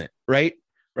innocent, right?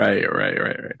 Right.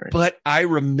 But I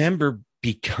remember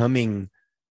becoming,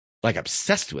 like,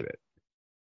 obsessed with it.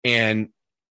 And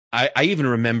I even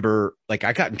remember, like,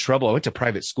 I got in trouble. I went to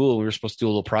private school. We were supposed to do a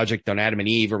little project on Adam and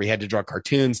Eve where we had to draw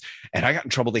cartoons. And I got in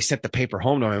trouble. They sent the paper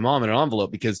home to my mom in an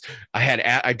envelope because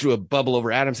I drew a bubble over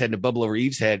Adam's head and a bubble over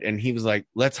Eve's head. And he was like,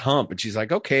 let's hump. And she's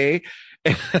like, okay.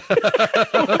 I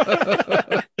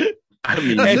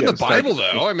mean, it's in the Bible,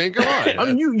 though. I mean, come on. I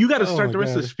mean, you got to start the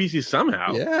rest of the species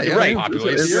somehow. Yeah, right.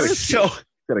 So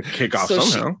got to kick off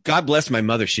somehow. God bless my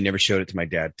mother. She never showed it to my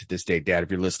dad to this day. Dad,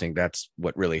 if you're listening, that's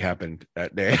what really happened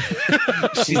that day.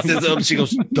 She says, she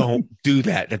goes, don't do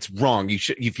that. That's wrong. You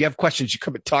should, if you have questions, you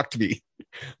come and talk to me.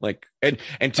 Like, and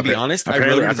to be honest, I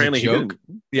wrote it as a joke.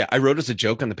 Yeah, I wrote as a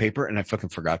joke on the paper and I fucking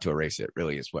forgot to erase it.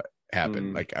 Really is what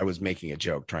happened. Like, I was making a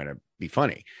joke trying to be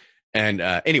funny. And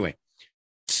anyway,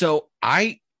 so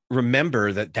I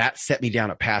remember that set me down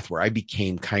a path where I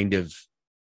became kind of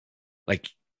like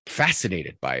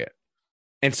fascinated by it.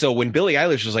 And so when Billie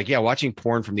Eilish was like, yeah, watching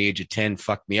porn from the age of 10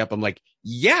 fucked me up, I'm like,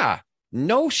 yeah,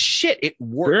 no shit. It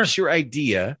warps your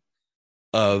idea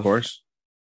of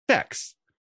sex.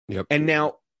 Yep. And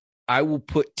now I will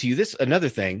put to you this another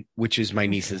thing, which is my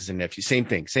nieces and nephews. Same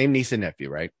thing, same niece and nephew,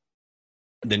 right?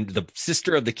 Then the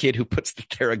sister of the kid who puts the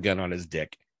Theragun on his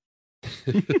dick.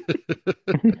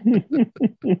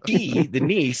 The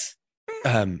niece,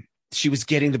 she was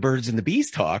getting the birds and the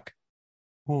bees talk.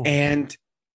 And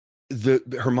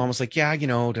her mom was like, yeah, you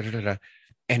know, da, da, da, da.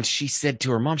 And she said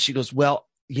to her mom, she goes, well,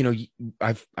 you know,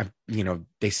 I've, you know,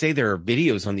 they say there are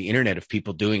videos on the internet of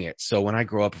people doing it. So when I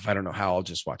grow up, if I don't know how, I'll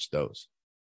just watch those.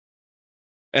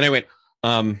 And I went,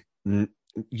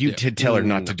 you did tell her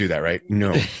not to do that, right?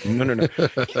 No.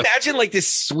 Imagine like this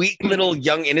sweet little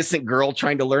young innocent girl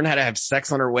trying to learn how to have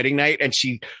sex on her wedding night. And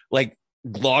she like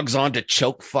logs on to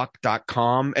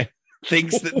chokefuck.com and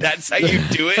thinks that's how you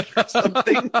do it or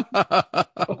something.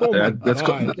 That's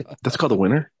called the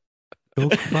winner.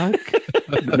 Choke fuck?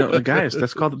 No, guys,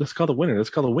 that's called the winner. That's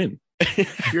called a win.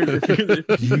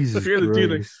 Jesus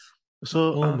Christ.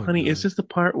 So, honey, is this the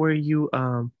part where you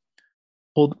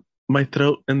hold my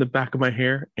throat and the back of my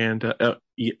hair? And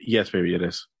yes, baby, it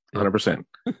is 100%.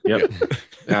 Yep,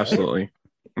 absolutely.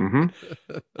 Mm-hmm.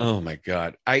 Oh my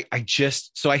God, I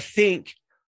think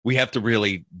we have to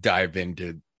really dive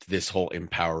into this whole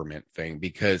empowerment thing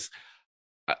because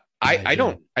I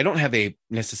don't have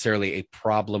necessarily a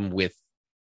problem with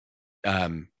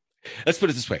let's put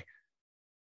it this way.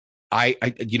 I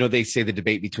you know, they say the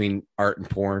debate between art and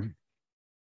porn,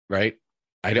 right?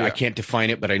 I can't define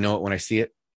it, but I know it when I see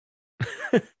it.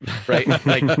 Right?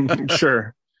 Like,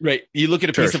 sure. Right. You look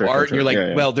at a piece of art and you're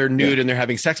like, well, they're nude and they're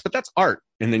having sex, but that's art.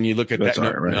 And then you look at that's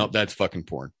that. Art, no, that's fucking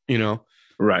porn, you know?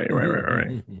 Right.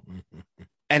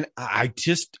 And I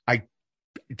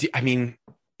mean,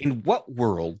 in what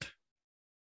world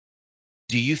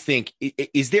do you think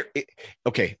is there?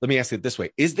 Okay, let me ask it this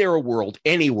way. Is there a world,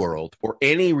 any world or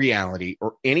any reality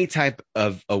or any type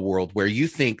of a world where you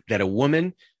think that a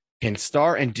woman can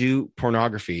star and do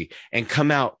pornography and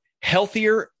come out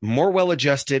healthier, more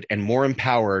well-adjusted, and more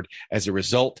empowered as a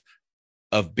result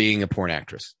of being a porn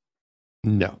actress?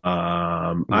 No.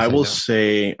 I will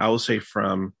say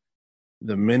from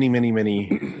the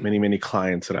many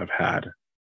clients that I've had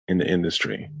in the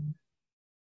industry,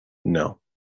 no.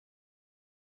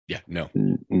 Yeah, no.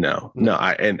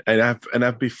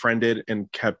 I've befriended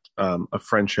and kept a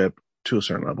friendship to a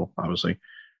certain level, obviously,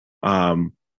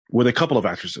 with a couple of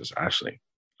actresses, actually.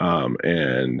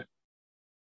 And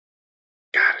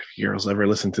God, if girls ever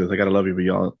listen to this, I gotta love you, but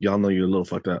y'all know you're a little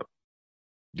fucked up.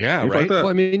 Yeah, you're right. Well,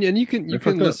 I mean, and you can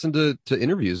listen to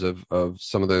interviews of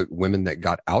some of the women that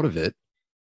got out of it,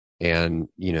 and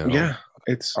you know,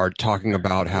 are talking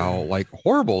about how like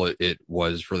horrible it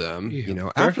was for them. You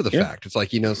know, after the fact, it's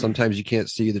like, you know, sometimes you can't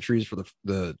see the trees for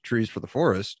the trees for the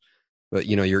forest, but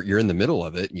you know, you're in the middle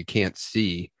of it and you can't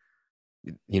see.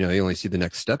 You know, you only see the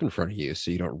next step in front of you,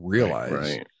 so you don't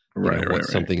realize what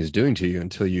something is doing to you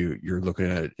until you're looking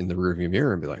at it in the rearview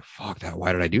mirror and be like, "Fuck that!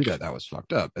 Why did I do that? That was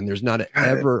fucked up." And there's not I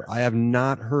have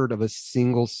not heard of a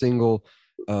single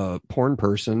porn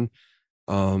person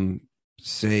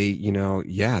say,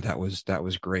 yeah, that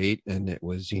was great, and it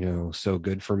was, so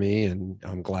good for me, and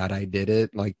I'm glad I did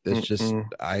it. Like this, just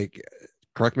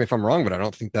correct me if I'm wrong, but I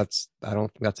don't think that's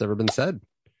ever been said.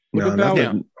 What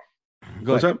about?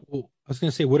 Go ahead. Well, I was going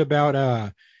to say, what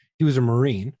about? He was a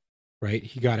Marine, right?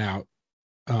 He got out,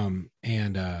 and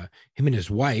him and his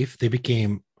wife, they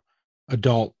became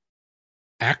adult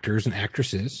actors and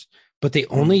actresses, but they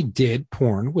only did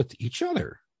porn with each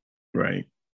other, right?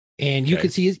 And you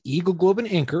could see his Eagle Globe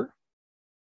and Anchor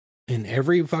in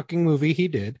every fucking movie he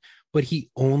did, but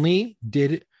he only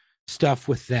did stuff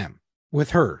with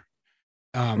her.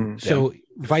 So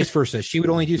vice versa. She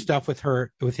would only do stuff with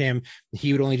him.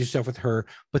 He would only do stuff with her.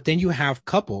 But then you have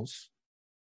couples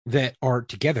that are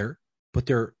together, but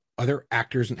they're other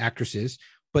actors and actresses,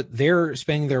 but they're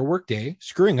spending their workday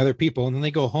screwing other people. And then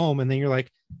they go home, and then you're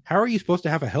like, how are you supposed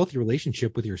to have a healthy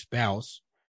relationship with your spouse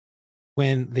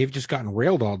when they've just gotten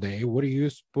railed all day? What are you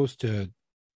supposed to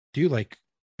do? Like,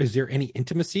 is there any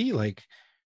intimacy? Like,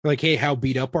 hey, how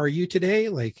beat up are you today?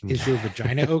 Like, is your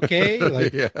vagina okay?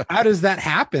 Like, how does that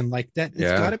happen? Like that, it's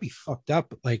gotta be fucked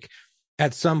up. Like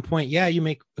at some point, you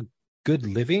make a good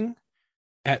living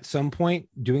at some point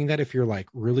doing that if you're like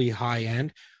really high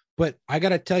end. But I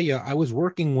gotta tell you, I was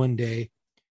working one day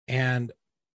and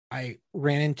I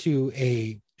ran into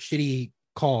a shitty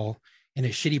call in a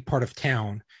shitty part of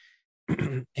town.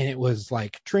 And it was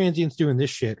like transients doing this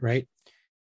shit, right?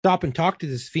 Stop and talk to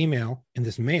this female and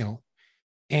this male.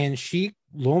 And she,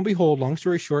 lo and behold, long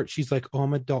story short, she's like, oh,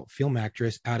 I'm an adult film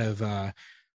actress out of, I'm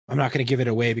not going to give it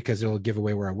away because it'll give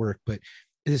away where I work, but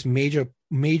this major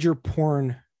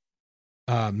porn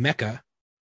mecca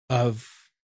of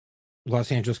Los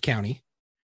Angeles County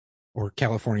or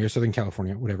California or Southern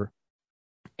California, whatever.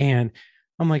 And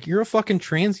I'm like, you're a fucking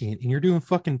transient and you're doing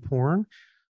fucking porn.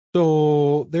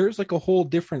 So there's like a whole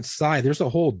different side. There's a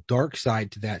whole dark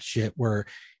side to that shit where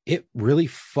it really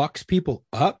fucks people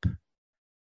up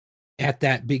at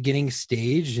that beginning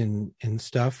stage and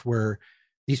stuff where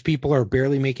these people are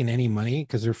barely making any money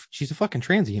because she's a fucking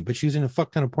transient, but she's in a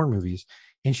fuck ton of porn movies.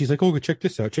 And she's like, oh, check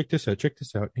this out.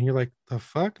 And you're like, the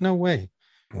fuck? No way.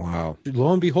 Wow.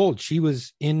 Lo and behold, she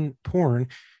was in porn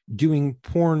doing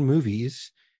porn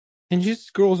movies. And this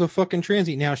girl's a fucking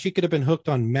transient. Now, she could have been hooked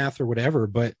on meth or whatever,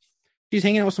 but she's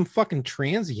hanging out with some fucking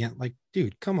transient. Like,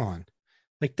 dude, come on.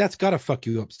 Like, that's got to fuck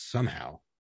you up somehow.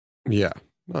 Yeah.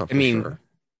 Oh, I mean, sure.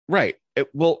 Right.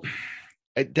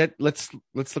 Let's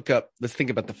think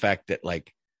about the fact that,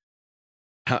 like,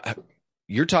 how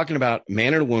you're talking about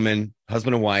man and a woman,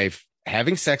 husband and wife,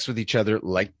 having sex with each other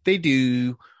like they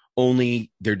do,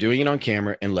 only they're doing it on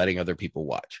camera and letting other people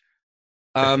watch.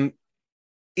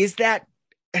 Is that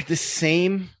the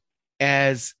same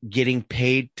as getting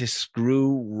paid to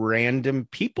screw random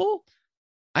people?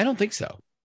 I don't think so.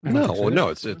 No,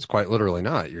 it's quite literally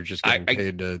not. You're just getting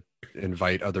paid to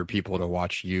invite other people to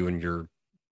watch you and your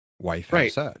wife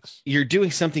have sex. You're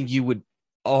doing something you would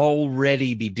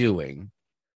already be doing,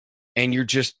 and you're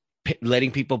just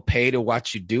letting people pay to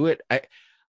watch you do it.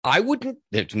 I wouldn't.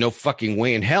 There's no fucking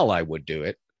way in hell I would do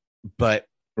it. But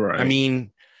I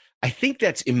mean, I think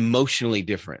that's emotionally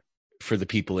different for the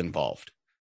people involved,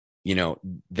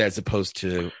 as opposed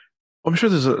to. I'm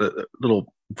sure there's a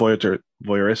little voyeuristic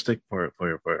voyeurism.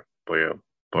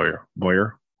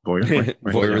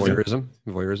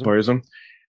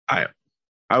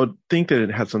 I would think that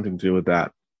it had something to do with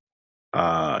that,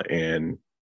 and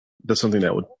that's something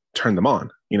that would turn them on.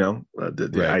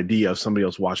 The idea of somebody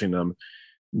else watching them,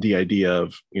 the idea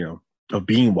of of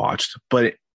being watched,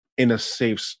 but in the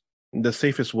safest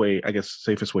way, I guess,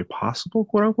 safest way possible,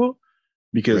 quote unquote,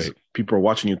 because people are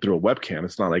watching you through a webcam.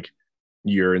 It's not like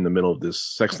you're in the middle of this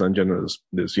sex dungeon or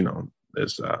this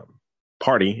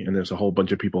party, and there's a whole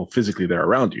bunch of people physically there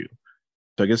around you.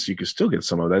 So I guess you could still get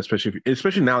some of that,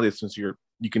 especially nowadays, since you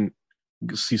can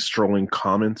see strolling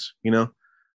comments,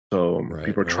 So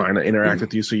people are trying to interact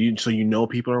with you, so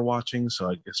people are watching.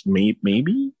 So I guess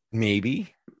maybe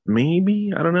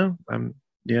I don't know.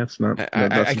 It's not.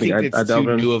 I think it's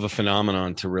too new of a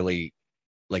phenomenon to really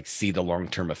see the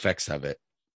long-term effects of it.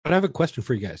 But I have a question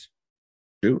for you guys.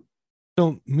 Shoot.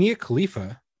 So Mia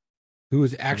Khalifa, who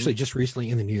was actually just recently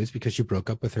in the news because she broke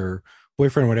up with her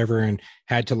boyfriend or whatever and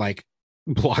had to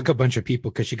block a bunch of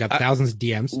people because she got thousands of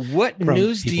DMs. What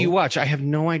news do you watch? I have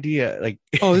no idea.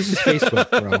 Oh, this is Facebook,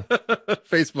 bro.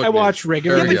 Facebook. I watch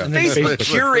regularly. Facebook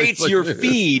curates your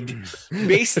feed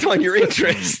based on your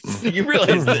interests. You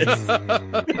realize this?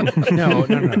 No.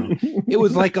 It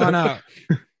was on a.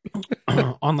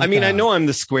 I know I'm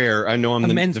the square. I know I'm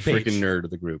the freaking page. Nerd of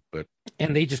the group, but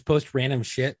and they just post random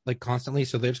shit constantly.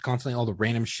 So there's constantly all the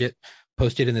random shit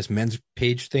posted in this men's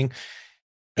page thing.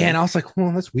 And I was like,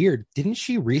 well, that's weird. Didn't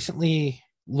she recently,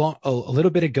 a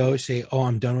little bit ago, say, oh,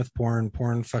 I'm done with porn.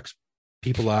 Porn fucks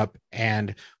people up.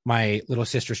 And my little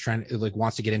sister's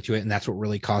wants to get into it. And that's what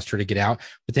really caused her to get out.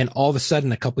 But then all of a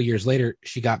sudden, a couple years later,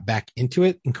 she got back into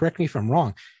it. And correct me if I'm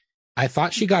wrong. I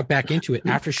thought she got back into it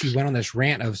after she went on this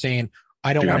rant of saying,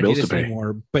 I don't want to do this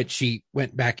anymore, but she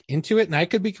went back into it. And I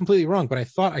could be completely wrong, but I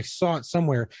thought I saw it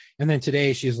somewhere. And then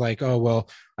today she's like, oh, well,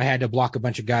 I had to block a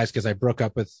bunch of guys because I broke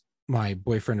up with my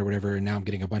boyfriend or whatever. And now I'm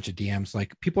getting a bunch of DMs.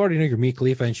 Like, people already know you're Mia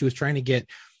Khalifa. And she was trying to get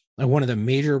one of the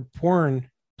major porn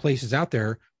places out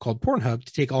there called Pornhub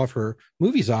to take all of her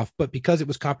movies off. But because it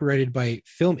was copyrighted by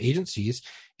film agencies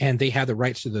and they had the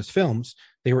rights to those films,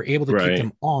 they were able to keep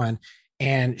them on.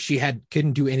 And she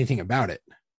couldn't do anything about it.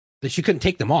 That she couldn't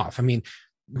take them off. I mean,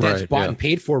 that's bought and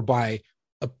paid for by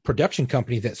a production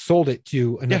company that sold it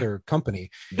to another company.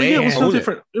 It was no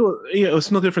different. It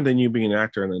was no different than you being an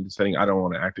actor and then saying, "I don't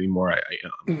want to act anymore.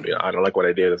 I don't like what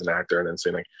I did as an actor," and then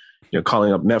saying, like,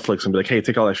 calling up Netflix and be like, "Hey,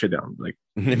 take all that shit down." Like,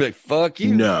 they'd be like, "Fuck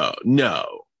you." No.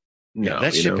 Yeah,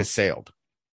 that ship has sailed.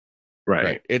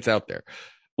 Right. It's out there.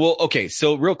 Well, okay.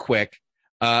 So real quick,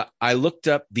 I looked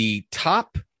up the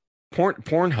top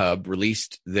Pornhub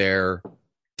released their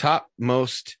top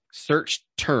most searched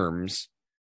terms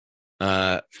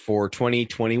for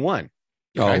 2021.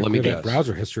 Oh, let me guess.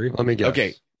 Browser history. Let me guess.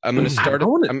 Okay, I'm going to start.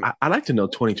 I'd like to know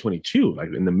 2022, like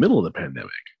in the middle of the pandemic.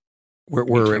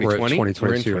 We're at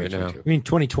 2022 right now. I mean,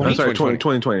 2020. I'm sorry,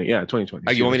 2020. Yeah,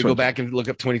 2020. You want me to go back and look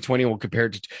up 2020 and we'll compare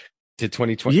it to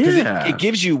 2020? Yeah. It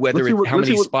gives you how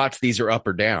many spots these are up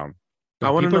or down. I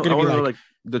want to know like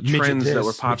the trends that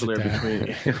were popular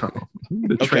between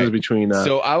the trends between.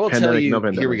 So I will tell you.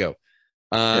 Here we go.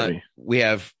 We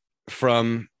have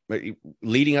from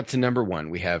leading up to number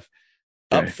one. We have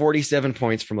up 47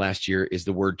 points from last year is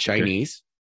the word Chinese.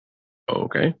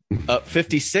 Okay. Up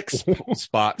 56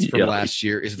 spots from last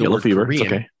year is the yellow word fever. Korean.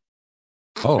 Okay.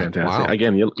 Oh, fantastic! Wow.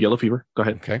 Again, yellow fever. Go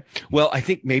ahead. Okay. Well, I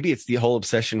think maybe it's the whole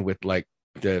obsession with like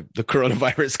the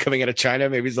coronavirus coming out of China.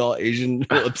 Maybe it's all Asian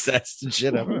obsessed and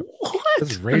shit. What?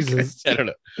 That's racist. I don't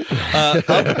know.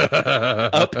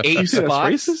 Up 8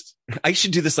 spots. Racist? I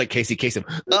should do this like Casey Kasem.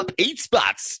 Up 8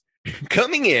 spots.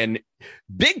 Coming in,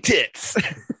 big tits.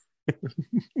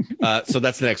 So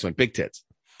that's the next one. Big tits.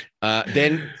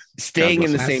 Then staying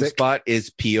in the same spot is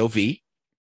POV.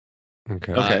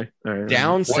 Okay. Okay. All right.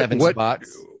 Down 7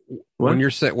 spots. When you're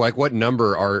saying like what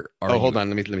number are hold on,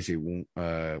 let me see.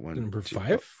 Number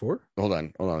 5, 4. Hold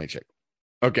on, let me check.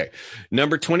 Okay.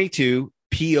 Number 22,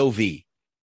 POV.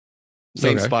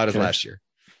 Same spot as last year.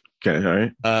 Okay, all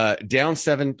right. Down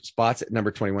 7 spots at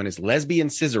number 21 is lesbian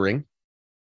scissoring.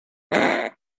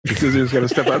 Scissoring's got to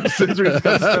step up. Scissoring's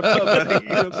got to step up. You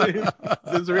know what I'm saying?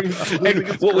 Scissoring.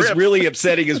 And what was really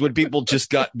upsetting is when people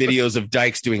just got videos of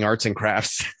dykes doing arts and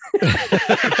crafts.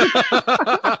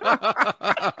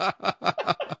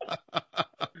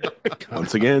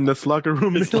 Once again, that's locker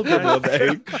room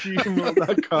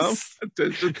gmail.com.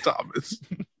 Attention, Thomas.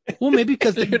 Well, maybe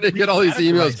because they get all these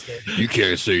emails. You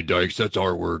can't say dykes. That's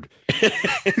our word.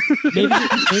 maybe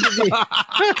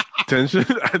attention,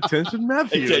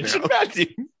 Matthew. Attention, Matthew.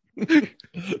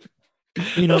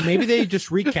 Maybe they just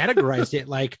recategorized it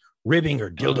like ribbing or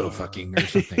dildo fucking or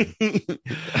something.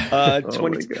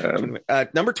 20,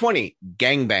 number 20,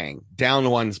 gangbang, down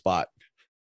 1 spot.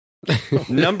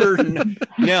 Now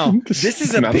this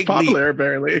is a big popular leap.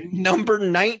 Apparently. Number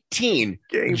 19,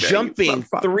 jumping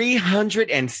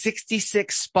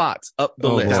 366 spots up the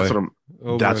list.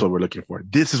 That's what we're looking for.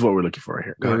 This is what we're looking for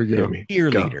here.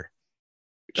 Cheerleader.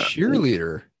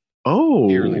 Cheerleader. Oh,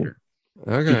 cheerleader.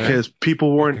 Okay. Because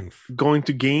people weren't going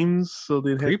to games, so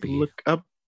they'd have to look up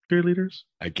cheerleaders.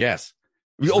 I guess.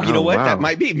 Oh, you know what? Wow. That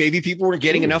might be. Maybe people weren't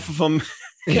getting enough of them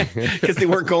because they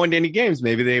weren't going to any games.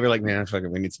 Maybe they were like, "Man, fuck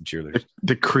it, we need some cheerleaders."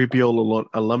 The creepy old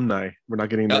alumni. We're not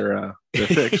getting their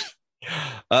fix.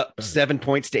 Up 7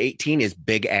 points to 18 is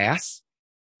big ass.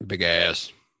 Big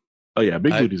ass. Oh yeah,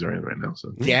 big booties are in right now.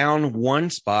 So down 1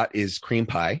 spot is cream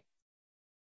pie.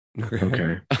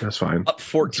 Okay, that's fine. Up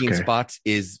 14 spots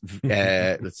is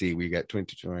let's see, we got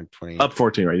 20. Up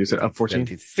 14, right? You said up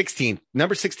 14. 16.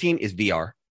 Number 16 is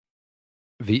VR.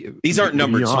 These aren't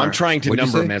numbered, so I'm trying to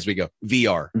number them as we go.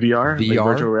 VR. Like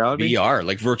virtual reality. VR,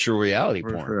 like virtual reality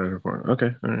porn.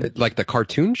 Okay, all right. Like the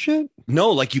cartoon shit.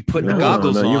 No, like you put the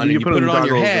goggles on and you put it on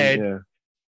your head.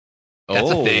 That's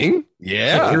a thing.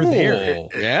 Yeah, you're there.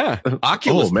 Yeah,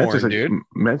 Oculus porn, dude.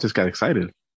 Matt just got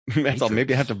excited. That's all.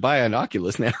 Maybe I have to buy an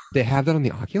Oculus now. They have that on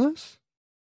the Oculus?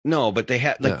 No, but they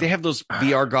have they have those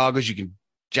VR goggles you can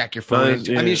jack your phone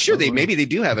into. I mean, sure, maybe they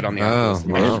do have it on the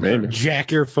Oculus. Maybe.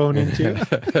 Jack your phone into.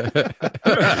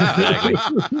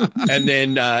 And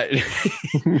then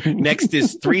next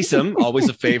is threesome, always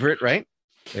a favorite, right?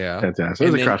 Yeah. Fantastic.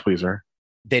 It was a cross pleaser.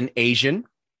 Then Asian.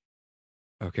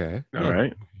 Okay. All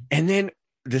right. And then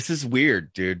this is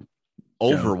weird, dude.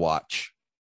 Overwatch.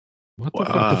 What the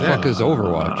fuck is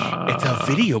Overwatch? It's a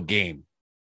video game.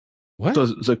 What? So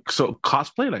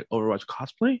cosplay, like Overwatch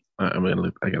cosplay? I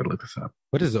gotta look this up.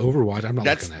 What is Overwatch? I'm not.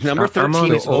 That's looking at number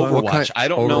 13 is Overwatch. I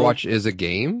don't know. Overwatch is a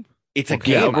game. It's a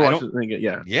game.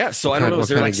 Yeah. So I don't know. Is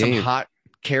there like some hot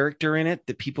character in it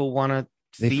that people want to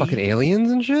see? They fucking aliens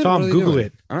and shit. Tom, Google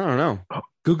it. I don't know.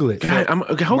 Google it. God,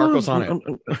 hold Marco's on it.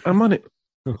 I'm on it.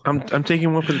 I'm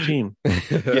taking one for the team.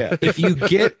 Yeah. If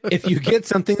you get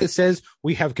something that says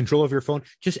we have control of your phone,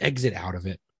 just exit out of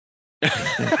it.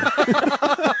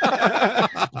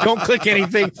 Don't click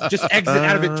anything. Just exit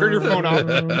out of it. Turn your phone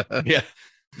off. Yeah.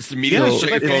 Just immediately shut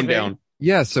your phone down.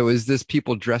 Yeah. So is this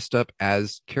people dressed up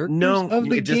as characters of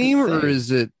the game, or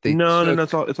is it? No.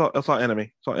 It's all anime.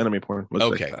 It's all anime porn.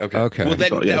 Okay. Well,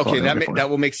 that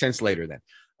will make sense later then.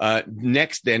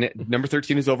 Next, then number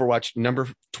 13 is Overwatch. Number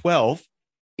 12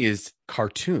 is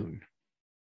cartoon.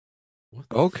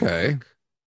 Okay.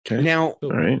 Now,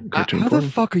 all right. How the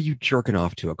fuck are you jerking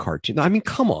off to a cartoon? I mean,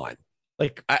 come on.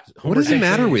 Like, what does it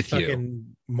matter with you?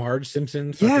 Marge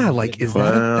Simpson. Yeah, like, is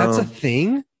that's a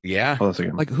thing? Yeah.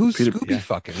 Like, who's Scooby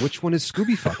fucking? Which one is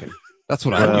Scooby fucking? That's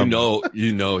what I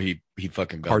you know he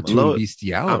fucking cartoon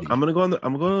bestiality. I'm gonna go on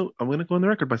the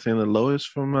record by saying that Lois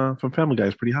from Family Guy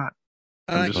is pretty hot.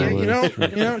 She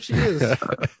is.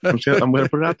 I'm gonna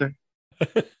put it out there.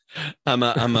 I'm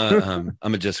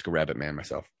a Jessica Rabbit man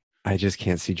myself. I just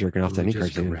can't see jerking off to any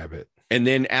Jessica cartoon. Rabbit. And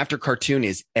then after cartoon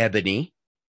is Ebony.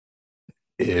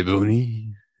 And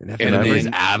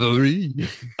then Avery.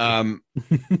 And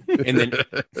then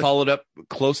followed up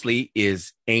closely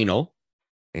is anal.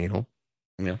 Yeah.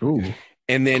 Ooh.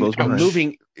 And then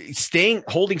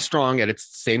holding strong at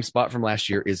its same spot from last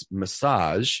year is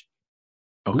massage.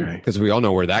 Okay. Because we all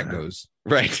know where that goes.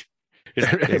 Right.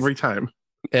 Every time.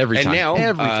 Every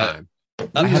time.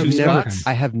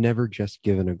 I have never just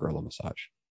given a girl a massage.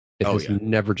 It has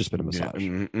never just been a massage.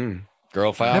 Yeah.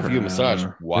 Girl, if I offer you a massage,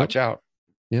 watch out.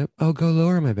 Yep. Oh, go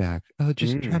lower my back. Oh,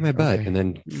 just try my butt. Okay. And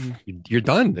then you're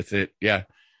done. That's it. Yeah.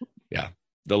 Yeah.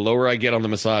 The lower I get on the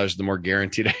massage, the more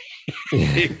guaranteed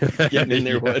I get in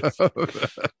there was.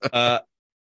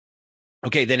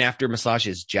 Okay. Then after massage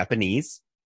is Japanese.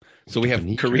 So we have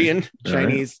Korean,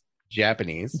 Chinese,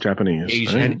 Japanese,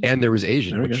 Asian, and there was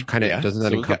Asian, which kind of doesn't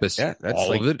that encompass that's all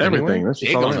like of it? Everything. Anyway? That's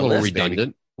just a all little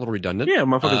redundant. A little redundant. Yeah,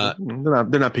 motherfuckers.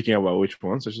 They're not picking out which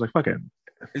ones. They're just like fuck it.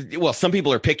 Well, some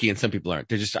people are picky and some people aren't.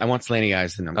 They're just I want slanty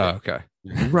eyes and I'm okay.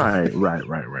 Right.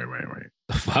 The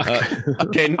fuck.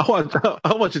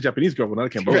 I want a Japanese girl, but not a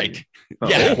Cambodian. Right. Oh,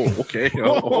 Yeah. Okay.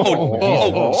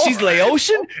 She's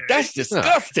Laotian? That's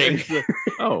disgusting.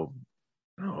 No.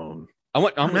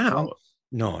 I'm out.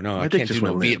 No, I can't do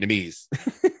no Vietnamese.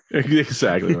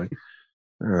 Exactly. Like,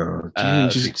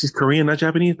 she's Korean, not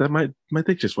Japanese. That my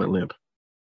dick just went limp.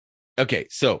 Okay,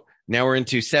 so now we're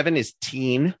into 7 is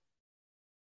teen,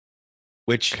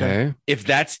 which if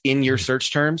that's in your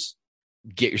search terms,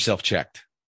 get yourself checked.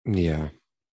 Yeah.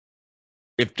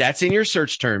 If that's in your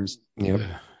search terms,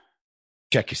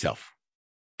 check yourself.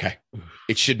 Okay.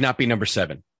 It should not be number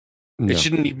 7. No. It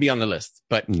shouldn't even be on the list,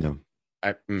 but no.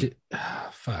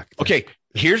 Fuck. Okay.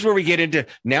 Here's where we get into,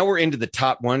 now we're into the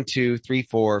top 1, 2, 3,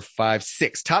 4, 5,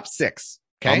 6, top 6.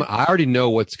 Okay. I already know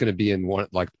what's going to be in one,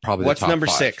 like probably what's the top number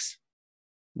 5. 6?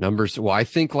 Numbers. Well, I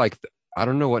think like, I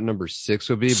don't know what number 6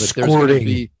 would be, but there's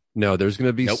going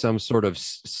to be some sort of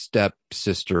step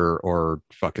sister or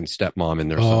fucking stepmom in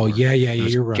there. Oh, somewhere. yeah.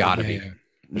 You're right. Gotta be.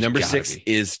 Number 6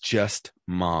 is just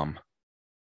mom.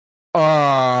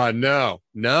 No,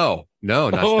 not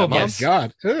stepmom. My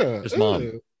God. Just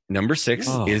mom. Number 6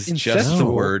 is just the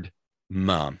word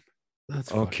mom.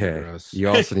 That's okay. Gross. You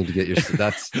also need to get your.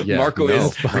 That's Marco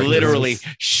is literally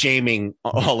shame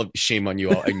on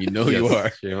you all, and you know you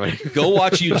are. Go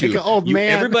watch YouTube. Like an old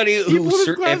man. Everybody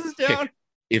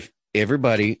if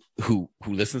everybody who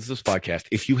listens to this podcast,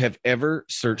 if you have ever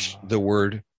searched the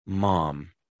word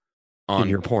mom on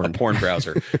your porn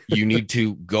browser, you need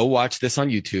to go watch this on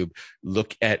YouTube.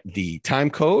 Look at the time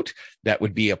code. That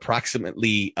would be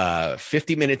approximately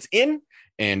 50 minutes in,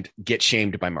 and get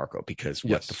shamed by Marco because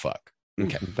what the fuck?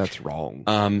 Okay, that's wrong.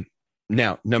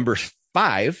 Now number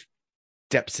 5,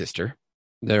 stepsister.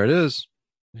 There it is.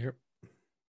 Yep.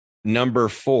 Number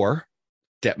 4,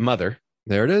 stepmother.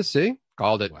 There it is. See,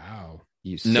 called it. Wow.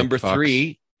 You number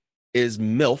 3 is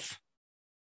MILF.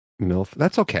 MILF.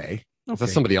 That's okay.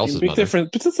 That's somebody else's big mother. difference,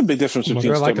 but that's a big difference between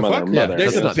Mother like a stepmother fuck? and Yeah, mother.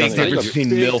 There's a That's big not- difference that's between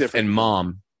big MILF difference. and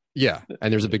mom. Yeah,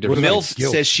 and there's a big difference. MILF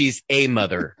guilt? says she's a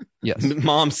mother. Yes,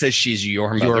 Mom says she's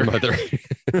your mother. your mother.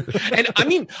 And I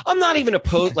mean, I'm not even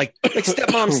opposed, like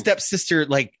stepmom, stepsister,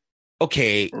 like,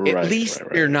 okay, Right, at least right.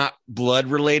 they're not blood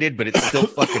related, but it's still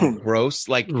fucking gross.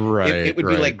 Like, Right, it would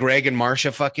be right. like Greg and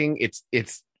Marsha fucking.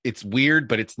 It's weird,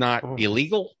 but it's not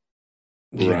illegal.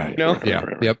 Right. No? right, Yeah.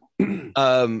 right, right.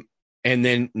 Yep. And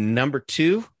then number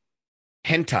 2,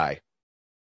 hentai.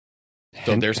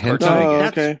 So there's hentai? cartoon. Oh,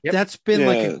 That's, okay. Yep. that's been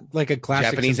Yeah. like a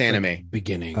classic Japanese since the anime.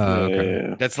 beginning. Okay.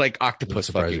 Yeah. That's like octopus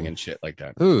Surprising. fucking and shit like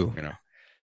that. Ooh. You know.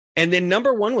 And then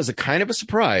number 1 was a kind of a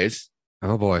surprise.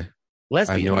 Oh boy. I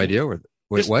Lesbian. have no idea where.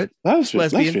 Wait, Just- what? Lesbian.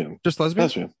 Lesbian. Lesbian. Just lesbian?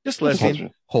 Lesbian. Just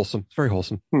lesbian. Wholesome. It's very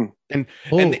wholesome. And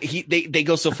they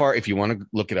go so far. If you want to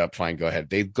look it up, fine, go ahead.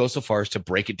 They go so far as to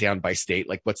break it down by state,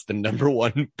 like what's the number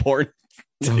 1 porn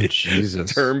Oh,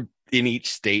 Jesus. term in each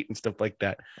state and stuff like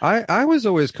that. I was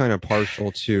always kind of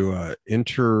partial to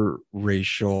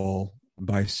interracial,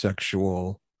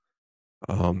 bisexual,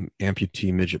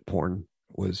 amputee midget porn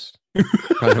was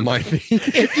kind of my thing.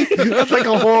 That's like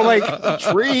a whole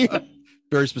tree.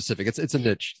 Very specific. It's a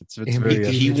niche. It's very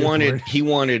Amputee. He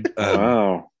wanted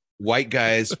Wow. white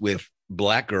guys with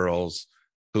black girls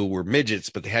who were midgets,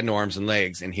 but they had no arms and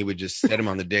legs, and he would just set them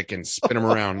on the dick and spin them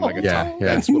around like a yeah, top. yeah.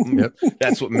 That's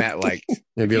that's what Matt liked.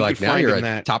 It'd be You like could now find you're him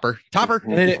a that. topper.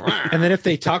 And then if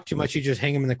they talk too much, you just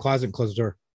hang them in the closet and close the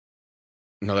door.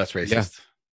 No, that's racist. Yeah.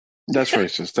 That's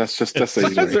racist. That's That's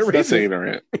ignorant. That's racist.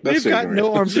 ignorant. That's They've got ignorant.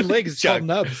 no arms and legs. It's Chuck. called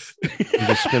nubs. You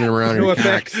just spin it around No in your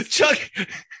cock. effects.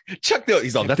 Chuck, no,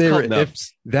 he's all that's If they called were-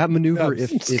 nubs. That maneuver, Nubs.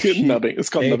 if It's good she, nubbing. It's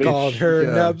called They nubbing. called her Yeah.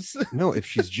 nubs. no, if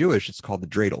she's Jewish, it's called the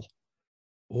dreidel.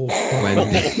 Oh.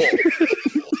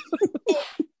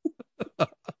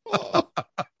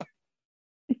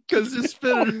 Because it's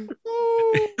spinning.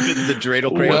 the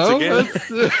dreidel Well, again.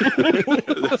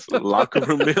 That's locker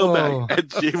room Oh. mailbag at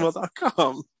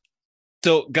gmail.com.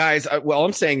 So, guys, all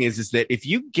I'm saying is that if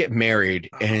you get married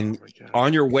and Oh my God.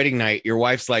 on your wedding night, your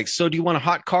wife's like, "So, do you want a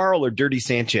hot Carl or dirty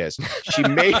Sanchez?" She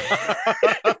may.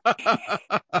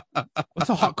 What's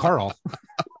a hot Carl?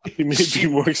 He may be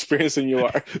more experienced than you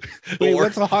are. Wait,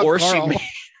 what's a hot or Carl? she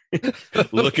may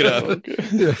look it up.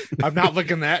 Okay. I'm not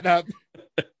looking that up.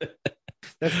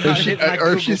 That's Or not she, hitting my or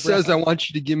Google she says, browser. "I want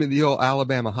you to give me the old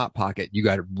Alabama hot pocket." You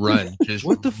got to run. Just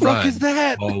What the fuck run. is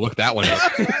that? Oh, look that one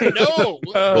up. No.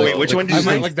 Wait, which one did I you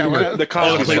might say? like that one. The Oh,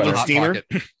 Cosby the Cleveland sweater. Steamer?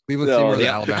 Cleveland No, Steamer, the- the the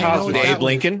Alabama. Cosby The hot Abe pocket.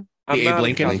 Lincoln. I'm The not Abe a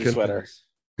Lincoln. Cosby sweater.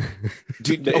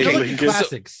 Dude, The Okay, Abe look at Lincoln.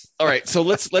 classics. all right, so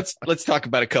let's talk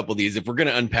about a couple of these. If we're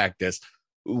gonna unpack this,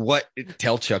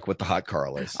 tell Chuck what the hot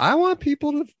Carl is. I want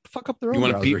people to fuck up their own You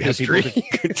want browser to have people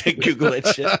history. to take Google that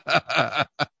shit?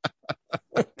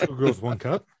 Two girls, one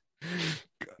cup.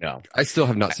 No, I still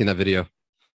have not seen that video.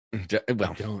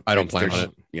 well, Don't. I don't plan there's- on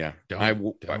it. Yeah,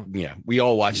 Don't. yeah, we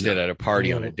all watched it at a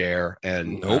party on a No. dare,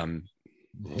 and Nope.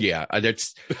 yeah,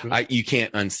 that's you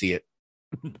can't unsee it.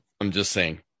 I'm just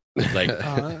saying, like,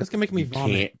 That's gonna make me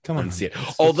vomit. can't Come on. unsee it.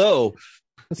 Although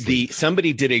Let's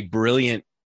somebody did a brilliant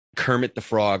Kermit the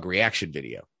Frog reaction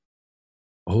video.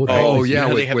 Oh, Oh, You yeah, know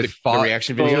how with- they have with the Fo-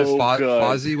 reaction videos. Oh, God.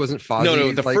 Fozzie wasn't Fozzie.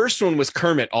 No, the like- first one was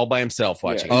Kermit all by himself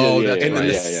watching. Yeah, it. Oh, yeah, that's yeah, And then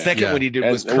right. the yeah, yeah. second Yeah. one he did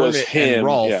And was it was Kermit him, and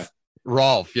Rolf. yeah.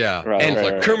 Rolf, yeah. Right, And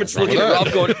right, right, Kermit's right. looking at Right.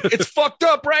 Rolf going, "It's fucked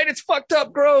up, right? It's fucked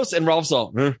up, gross." And Rolf's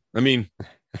all, I mean,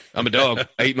 I'm a dog.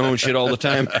 I eat my own shit all the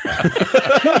time.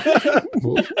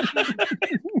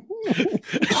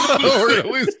 Oh, we're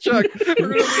gonna lose Chuck. We're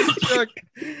gonna lose Chuck.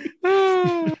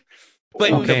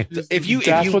 But Okay. if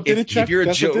That's what did it, Chuck? you're a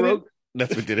That's Joe what did it? Rogan,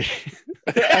 that's what did it.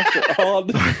 After all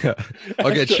the,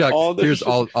 Okay, after Chuck. all the Here's shit-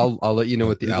 I'll let you know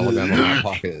what the Alabama hot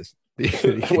pocket is.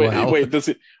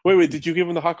 wait, did you give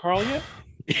him the hot Carl yet?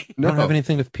 I don't have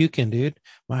anything with puking, dude.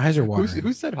 My eyes are watering.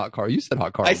 Who said hot Carl? You said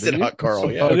hot Carl. I said didn't you? hot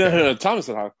Carl, yeah. Oh, Okay. no, Thomas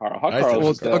said hot Carl. Hot I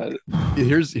Carl said- is well,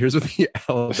 Here's what the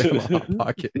Alabama hot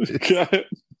pocket is.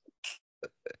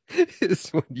 Is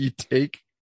when you take.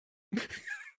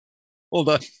 Hold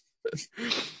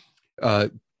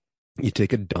on. You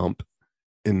take a dump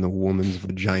in the woman's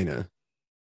vagina,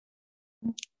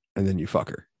 and then you fuck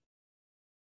her.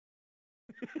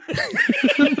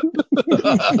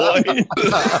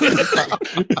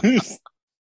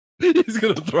 He's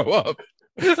gonna throw up.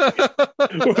 We're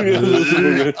gonna lose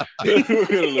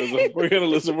him. We're gonna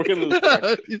lose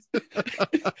him.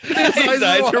 His His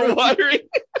eyes are watering.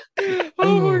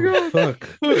 Oh my god! Fuck!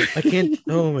 I can't.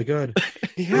 Oh my god!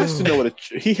 He has to know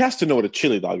what a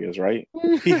chili dog is, right?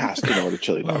 He has to know what a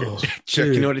chili dog is. Chuck,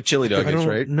 you know what a chili dog I is, don't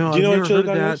right? No, Do you know I've what never chili heard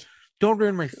of dog that. is? Don't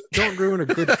ruin a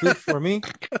good food for me.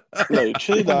 No,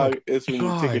 chili dog is when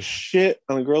you take a shit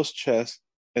on a girl's chest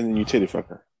and then you titty fuck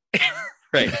her.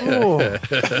 Right. Oh.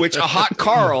 Which a hot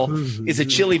Carl is a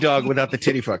chili dog without the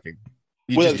titty fucking.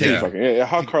 Without the titty fucking. Yeah,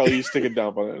 hot Carl, you stick it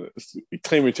down on it. You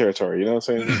claim your territory. You know what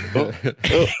I'm saying?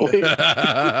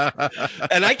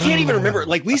 And I can't even remember.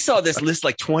 Like, we saw this list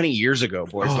like 20 years ago,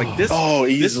 boys. Like this. Oh,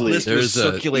 easily. This list was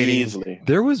circulating easily.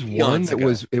 There was one that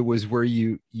ago. it was where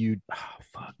you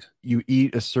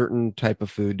eat a certain type of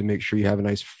food to make sure you have a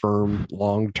nice firm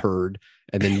long turd,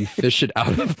 and then you fish it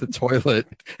out of the toilet,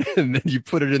 and then you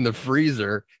put it in the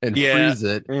freezer and freeze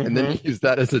it, and then you use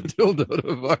that as a dildo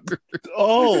to fuck.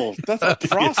 Oh, that's a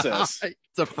process. It's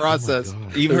a process. Oh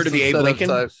You've heard of the Abe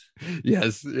Lincoln?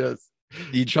 Yes.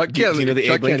 Chuck Do you know the Abe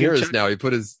can't Lincoln? hear us Chuck? now. He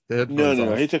put his headphones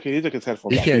No. on. He took his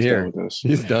headphones He off. can't He's hear. done with this.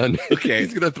 He's done. Okay.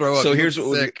 He's gonna throw up. So He here's looks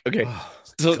what. sick. Okay. Oh,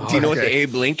 So do you know what the Okay.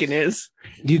 Abe Lincoln is?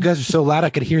 You guys are so loud I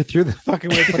could hear through the fucking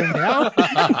way I put him down.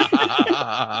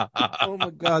 Oh my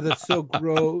god, that's so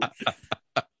gross.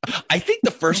 I think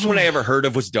the first one I ever heard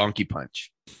of was Donkey Punch.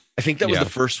 I think that was Yeah. the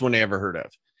first one I ever heard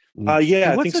of.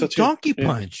 Yeah, I What's think a so too. donkey Yeah.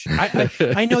 punch?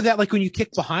 I know that, like when you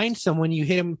kick behind someone, you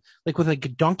hit him like with like a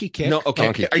donkey kick. No, okay.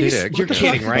 Donkey Are you, kick. you're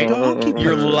kidding, right? Donkey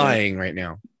You're punch. lying right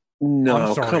now. No,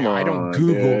 I'm sorry, come on. I don't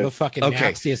Google dude. the fucking Okay.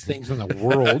 nastiest things in the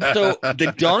world. So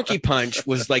the Donkey Punch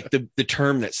was like the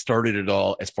term that started it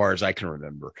all, as far as I can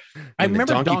remember. I And the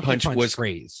remember Donkey Punch was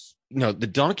phrase. no, the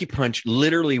Donkey Punch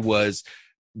literally was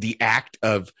the act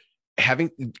of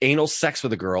having anal sex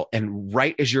with a girl, and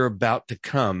right as you're about to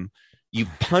come, you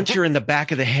punch her in the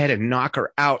back of the head and knock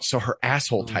her out so her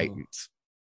asshole tightens.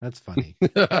 That's funny.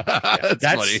 That's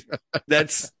funny.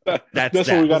 That's That's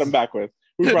what we got him back with.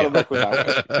 We brought him back with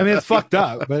that one. I mean, it's fucked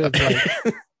up, but it's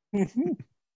like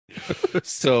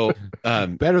So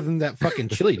better than that fucking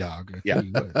chili dog. Yeah.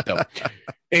 So,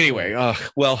 anyway,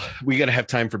 well, we got to have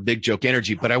time for big joke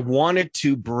energy, but I wanted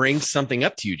to bring something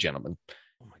up to you, gentlemen,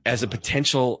 as a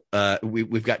potential.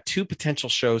 We've got 2 potential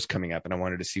shows coming up, and I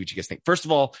wanted to see what you guys think. First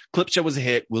of all, Clip Show was a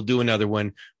hit. We'll do another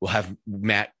one. We'll have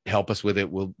Matt help us with it.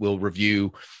 We'll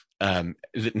review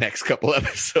the next couple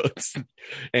episodes,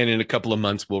 and in a couple of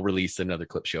months we'll release another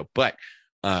Clip Show. But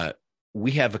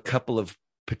we have a couple of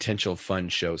potential fun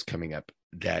shows coming up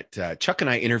that Chuck and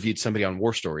I interviewed somebody on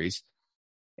War Stories,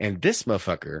 and this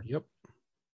motherfucker,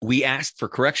 we asked for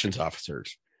corrections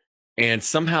officers, and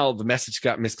somehow the message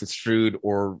got misconstrued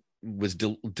or was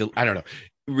I don't know.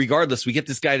 Regardless, we get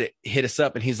this guy to hit us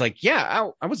up, and he's like, yeah,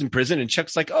 I was in prison. And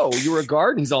Chuck's like, oh, you were a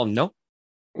guard? And he's all, no.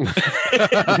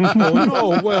 Oh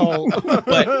no, well,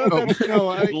 But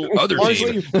Other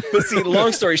team. But see,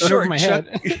 long story short, my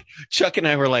Chuck and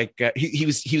I were like, he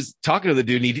was talking to the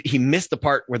dude, and he missed the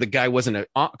part where the guy wasn't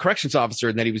a corrections officer,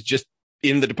 and that he was just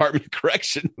in the Department of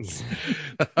Corrections.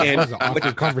 That And was an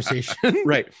awkward conversation,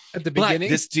 right at the but beginning.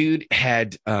 this dude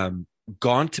had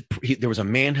gone to. There was a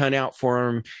manhunt out for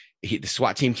him. The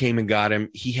SWAT team came and got him.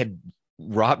 He had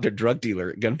robbed a drug dealer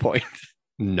at gunpoint.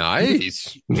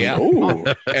 Nice. Yeah. Ooh.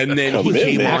 And then he he was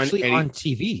came actually on on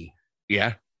TV.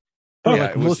 yeah. Oh, Yeah,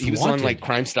 like it was, Most he was on Wanted. like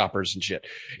Crime Stoppers and shit.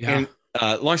 Yeah.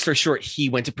 And long story short, he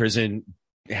went to prison,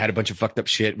 had a bunch of fucked up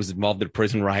shit, was involved in a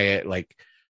prison riot, like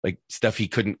stuff he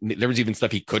couldn't. There was even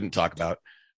stuff he couldn't talk about.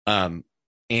 And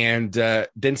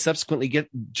then subsequently,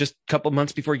 just a couple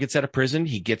months before he gets out of prison,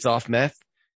 he gets off meth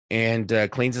and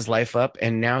cleans his life up,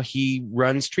 and now he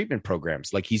runs treatment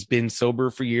programs. Like, he's been sober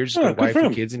for years, got a wife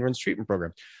and kids, and runs treatment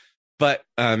programs. But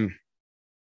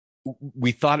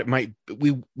we thought it might.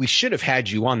 We should have had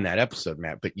you on that episode,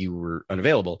 Matt, but you were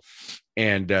unavailable.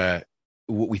 And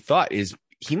what we thought is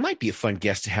he might be a fun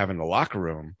guest to have in the locker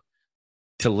room,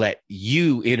 to let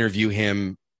you interview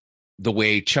him the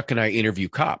way Chuck and I interview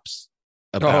cops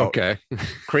about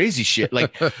crazy shit.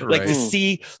 Like to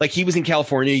see, like, he was in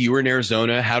California, you were in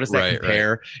Arizona. How does that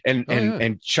compare? Right.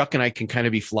 And Chuck and I can kind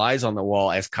of be flies on the wall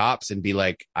as cops and be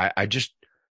like,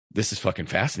 this is fucking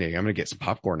fascinating. I'm going to get some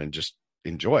popcorn and just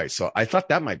enjoy. So I thought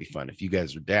that might be fun if you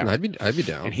guys are down. I'd be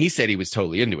down. And he said he was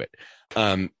totally into it.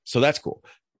 So that's cool.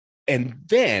 And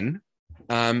then,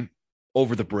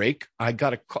 over the break, I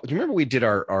got a call. Do you remember we did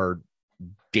our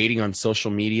dating on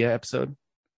social media episode?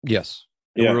 Yes.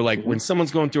 And we were like, when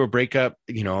someone's going through a breakup,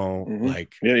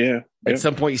 like, at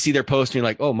some point you see their post and you're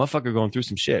like, oh, motherfucker going through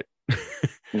some shit.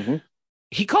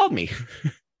 He called me.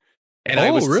 And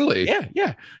I was really?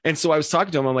 Yeah. And so I was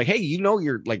talking to him. I'm like, hey,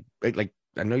 you're like,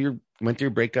 I know you went through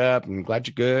a breakup, and I'm glad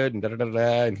you're good. And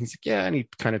And he's like, yeah. And he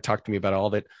kind of talked to me about all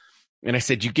of it. And I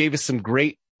said, you gave us some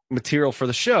great material for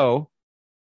the show,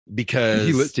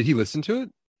 because did he listen to it?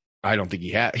 I don't think he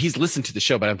had. He's listened to the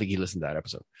show, but I don't think he listened to that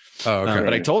episode. Oh, okay.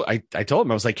 But I told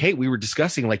him, I was like, hey, we were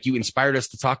discussing, like, you inspired us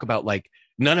to talk about, like,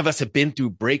 none of us have been through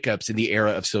breakups in the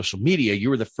era of social media. You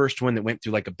were the first one that went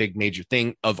through like a big major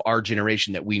thing of our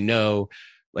generation that we know,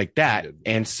 like that.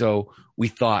 And so we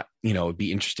thought, it'd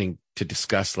be interesting to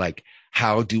discuss, like,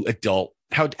 how do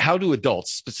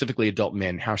adults, specifically adult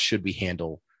men, how should we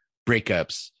handle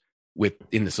breakups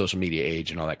in the social media age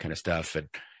and all that kind of stuff?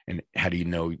 And how do you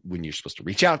know when you're supposed to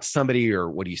reach out to somebody, or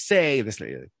what do you say?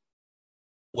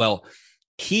 Well,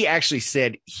 he actually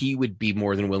said he would be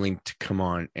more than willing to come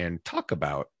on and talk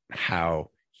about how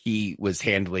he was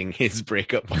handling his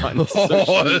breakup on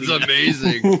social media. That's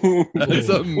amazing. That's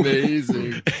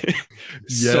amazing.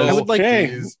 So I would like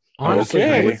okay. honestly,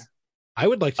 Okay. I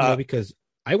would like to know, because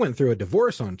I went through a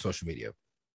divorce on social media.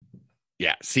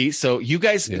 Yeah. See, so you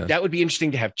guys, that would be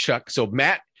interesting to have Chuck. So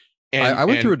Matt, I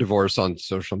went through a divorce on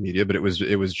social media, but it was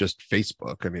just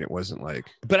Facebook. I mean, it wasn't like.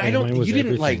 But mine was you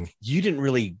didn't everything. you didn't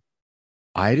really.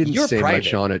 I didn't You're say private.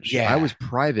 much on it. Yeah. I was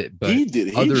private, but He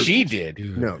did. She did.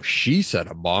 No, she said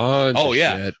a bunch. Oh of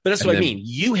yeah, shit. but that's And what I then- mean.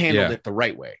 You handled it the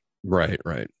right way. Right.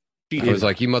 She I was did.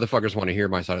 like, you motherfuckers want to hear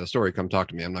my side of the story? Come talk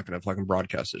to me. I'm not going to fucking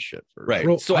broadcast this shit. Right.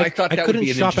 Bro, So I thought that would couldn't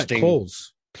be an shop interesting. at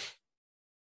Kohl's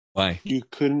Why? You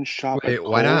couldn't shop. Wait, at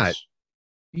why not?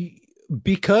 Kohl's?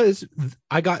 because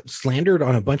I got slandered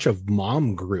on a bunch of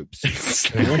mom groups.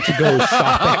 And I went to go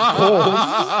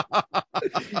shop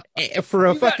at Kohl's for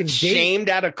a fucking date. Shamed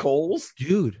out of Kohl's?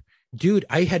 Dude,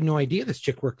 I had no idea this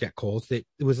chick worked at Kohl's. That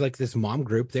it was like this mom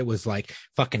group that was like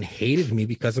fucking hated me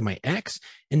because of my ex.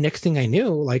 And next thing I knew,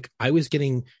 like I was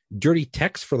getting dirty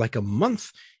texts for like a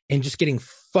month and just getting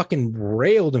fucking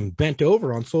railed and bent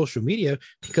over on social media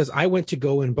because I went to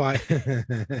go and buy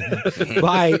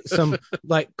buy some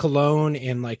like cologne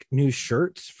and like new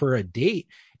shirts for a date.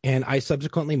 And I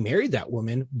subsequently married that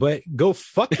woman, but go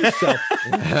fuck yourself.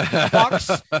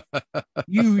 Fucks.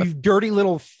 You dirty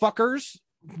little fuckers.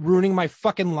 Ruining my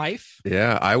fucking life.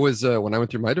 Yeah, I was when I went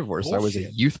through my divorce. I was a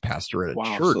youth pastor at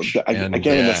a church, and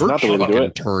again, that's not the way to do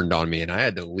it. Turned on me, and I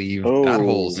had to leave Oh. that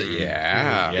whole.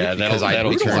 Yeah, because I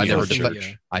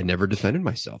never defended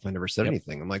myself. I never said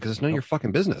anything. I'm like, because it's none of your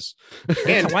fucking business.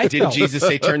 And didn't Jesus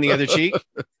say, "Turn the other cheek"?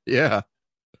 Yeah.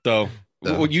 So,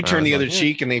 well, you turn the other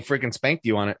cheek, and they freaking spanked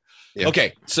you on it. Yeah.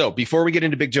 Okay, so before we get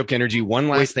into Big Joke Energy, one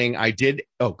last thing I did.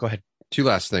 Oh, go ahead. Two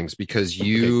last things, because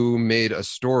you made a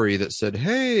story that said,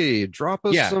 "Hey, drop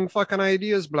us some fucking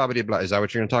ideas." Blah blah blah. Is that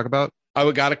what you're going to talk about?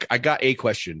 I got a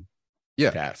question.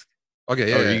 To ask. Okay.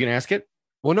 Yeah. Are you going to ask it?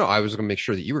 Well, no. I was going to make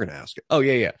sure that you were going to ask it. Oh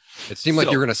yeah. It seemed like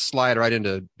you were going to slide right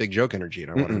into Big Joke Energy,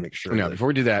 and I wanted to make sure. No, before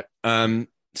we do that,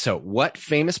 so what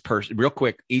famous person? Real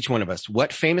quick, each one of us.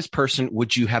 What famous person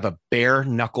would you have a bare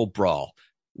knuckle brawl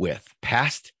with?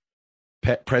 Past,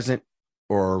 present,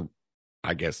 or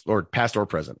I guess, or past or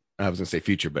present. I was gonna say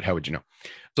future, but how would you know?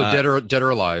 So dead or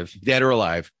alive? Dead or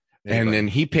alive. Anybody. And then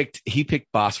he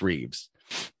picked Boss Reeves.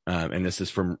 And this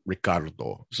is from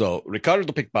Ricardo. So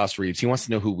Ricardo picked Boss Reeves. He wants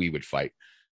to know who we would fight.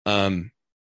 I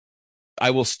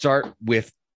will start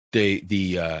with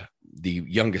the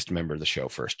youngest member of the show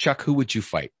first. Chuck, who would you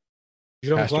fight?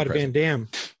 Jean-Claude Van Damme.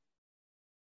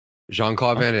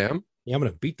 Jean-Claude Van Damme? Yeah, I'm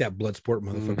gonna beat that blood sport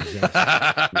motherfucker's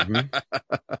ass.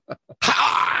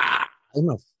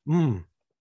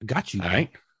 I got you. All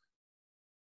right.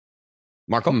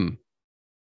 Marco?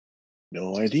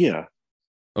 No idea.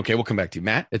 Okay, we'll come back to you.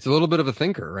 Matt? It's a little bit of a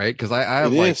thinker, right? Because I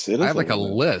have I have like a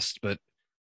list, but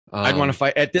I'd want to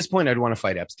fight at this point. I'd want to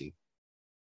fight Epstein.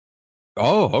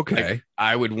 Oh, okay. Like,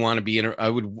 I would want to be in. I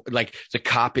would like the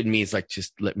cop in me is like,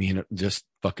 just let me in. Just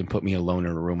fucking put me alone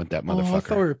in a room with that motherfucker. I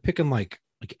thought we were picking like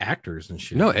actors and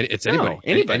shit. No, it's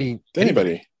anybody.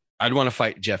 Anybody. I'd want to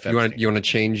fight Jeff Epstein. You want to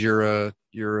change your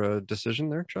decision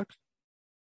there, Chuck?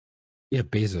 Yeah,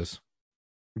 Bezos.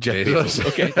 Jeff Bezos.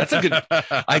 Okay, that's a good.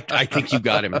 I think you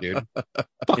got him, dude.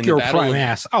 Fuck your prime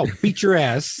ass. I'll beat your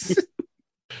ass.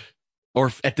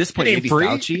 Or at this point, It ain't maybe free.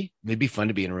 Fauci. It'd be fun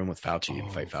to be in a room with Fauci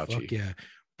and fight Fauci. Fuck yeah.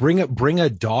 Bring a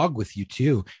dog with you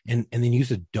too, and then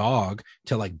use a dog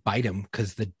to like bite him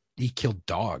because he killed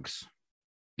dogs.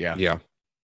 Yeah.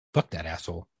 Fuck that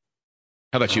asshole.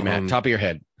 How about you, Matt? Top of your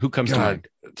head, who comes to mind?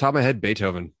 Top of my head,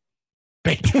 Beethoven.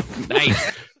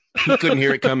 Nice. He couldn't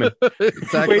hear it coming.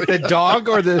 Exactly. Wait, the dog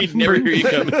or the? He'd never hear you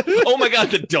coming. Oh my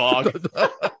god, the dog.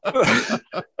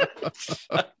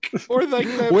 Or like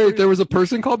that. Wait, there was a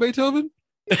person called Beethoven?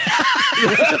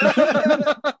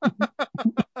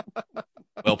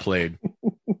 Well played.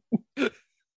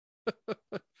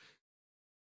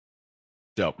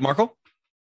 So, Marco?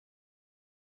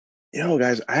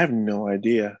 Guys, I have no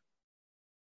idea.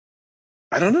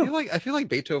 I don't know. I feel like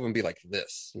Beethoven would be like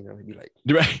this. You know, he'd be like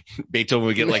Right. Beethoven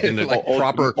would get like into like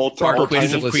proper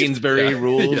quiz of Queensberry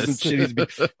rules and shit. He'd be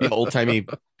old timey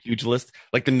pugilist,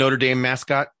 like the Notre Dame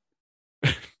mascot.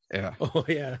 Yeah. Oh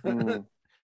yeah. We'll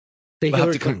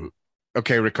have to come.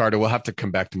 Okay, Ricardo, we'll have to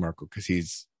come back to Marco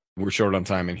because we're short on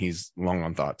time and he's long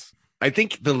on thoughts. I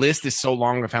think the list is so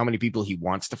long of how many people he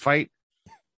wants to fight.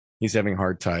 He's having a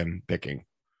hard time picking.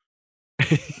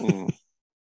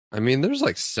 I mean, there's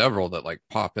like several that like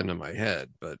pop into my head,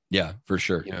 but yeah, for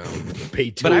sure. You know,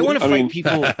 but I want to fight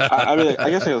people. I mean, I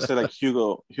guess I'll say like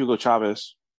Hugo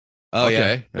Chavez. Oh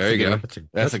okay. Yeah, there you go.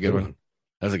 That's a good one.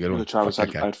 That's a good one. Chavez,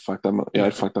 I'd fuck them. Yeah,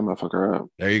 I'd fuck that motherfucker up.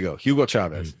 There you go, Hugo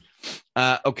Chavez.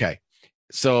 Okay,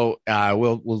 so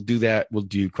we'll do that. We'll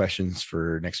do questions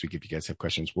for next week if you guys have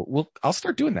questions. I'll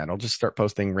start doing that. I'll just start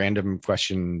posting random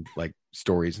question like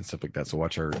stories and stuff like that. So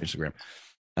watch our Instagram.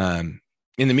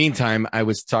 In the meantime, I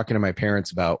was talking to my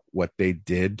parents about what they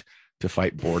did to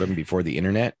fight boredom before the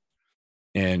internet,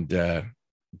 and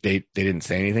they didn't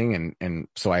say anything. And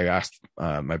so I asked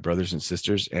my brothers and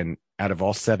sisters, and out of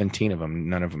all 17 of them,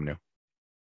 none of them knew.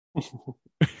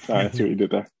 I see what you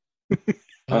did there.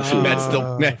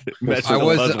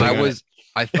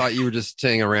 I thought you were just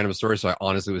saying a random story, so I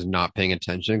honestly was not paying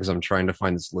attention because I'm trying to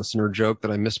find this listener joke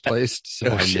that I misplaced. So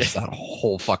I missed that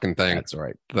whole fucking thing. That's all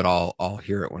right. But I'll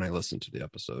hear it when I listen to the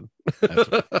episode.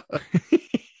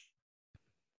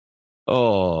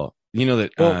 Oh, you know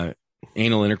that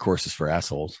anal intercourse is for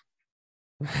assholes.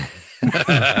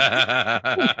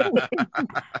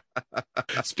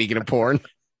 Speaking of porn.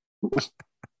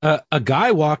 A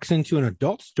guy walks into an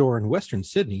adult store in Western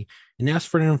Sydney and asks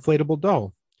for an inflatable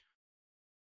doll.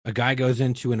 A guy goes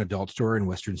into an adult store in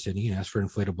Western Sydney and asks for an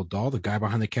inflatable doll. The guy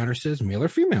behind the counter says, male or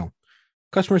female?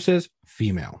 Customer says,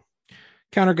 female.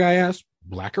 Counter guy asks,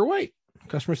 black or white?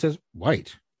 Customer says,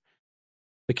 white.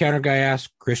 The counter guy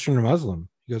asks, Christian or Muslim?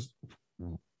 He goes,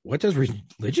 what does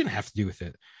religion have to do with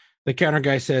it? The counter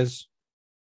guy says,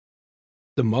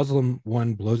 the Muslim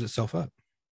one blows itself up.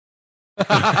 Do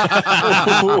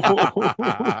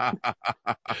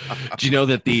you know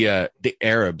that the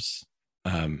Arabs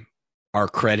are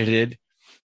credited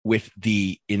with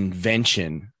the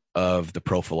invention of the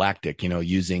prophylactic,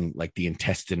 using like the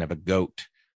intestine of a goat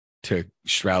to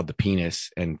shroud the penis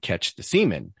and catch the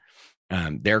semen?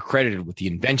 They're credited with the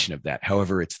invention of that.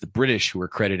 However, it's the British who are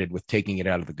credited with taking it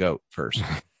out of the goat first.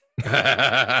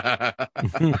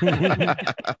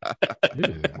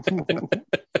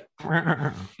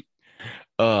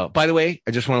 By the way,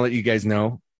 I just want to let you guys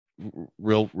know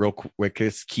real quick,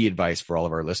 this key advice for all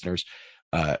of our listeners.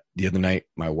 The other night,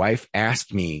 my wife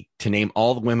asked me to name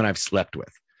all the women I've slept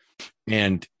with.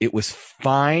 And it was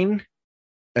fine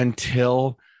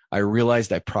until I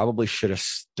realized I probably should have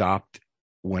stopped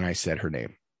when I said her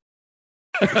name.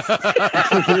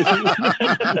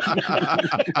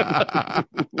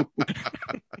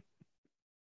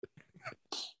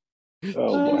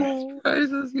 Oh boy.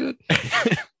 That's good.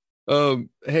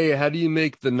 Hey, how do you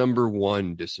make the number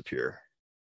 1 disappear?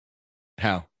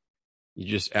 How? You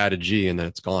just add a G and then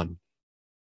it's gone.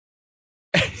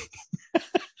 A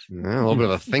little bit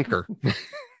of a thinker.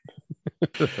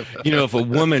 If a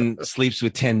woman sleeps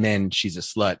with 10 men, she's a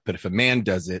slut. But if a man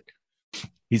does it,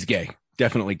 he's gay.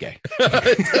 Definitely gay.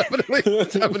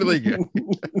 Definitely gay.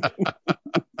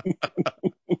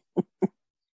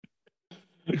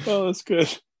 Oh, that's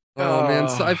good. Oh man,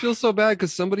 so I feel so bad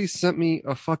because somebody sent me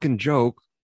a fucking joke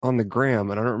on the gram,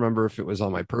 and I don't remember if it was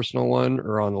on my personal one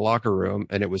or on the locker room,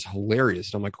 and it was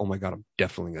hilarious. And I'm like, oh my god, I'm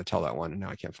definitely gonna tell that one, and now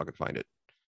I can't fucking find it.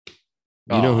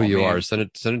 You know who you are. Send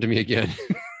it to me again.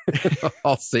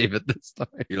 I'll save it this time.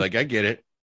 You're like, I get it.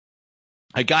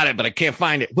 I got it, but I can't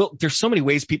find it. Well, there's so many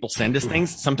ways people send us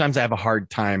things. Sometimes I have a hard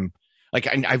time. Like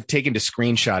I've taken to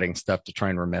screenshotting stuff to try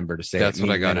and remember to say that's it.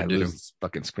 What I got to do.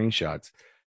 Fucking screenshots,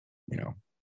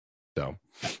 So,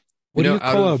 what do you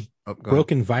call a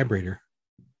broken vibrator?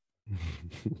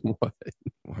 What?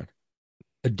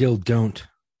 A dill don't.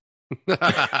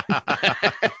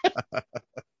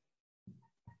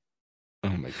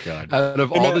 Oh my god! Out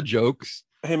of all the jokes,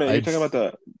 hey man, you're talking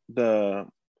about the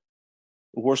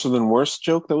worse than worse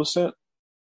joke that was sent?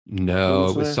 No,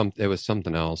 it was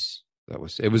something else.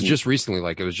 It was just recently,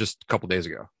 like it was just a couple days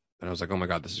ago, and I was like, oh my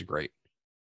god, this is great.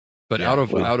 But out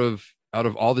of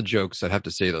all the jokes, I'd have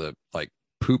to say that like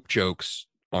poop jokes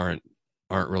aren't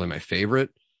really my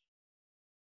favorite,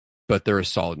 but they're a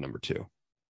solid number 2.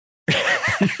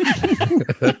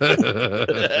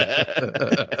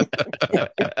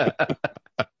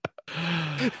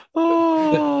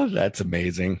 Oh, that's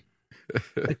amazing.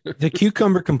 The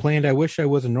cucumber complained, I wish I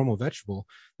was a normal vegetable.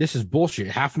 This is bullshit.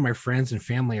 Half of my friends and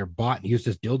family are bought and used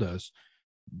as dildos.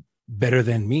 better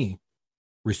than me,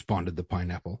 responded the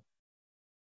pineapple.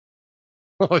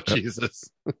 Oh, Jesus.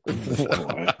 Oh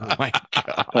my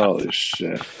God. Holy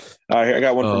shit. I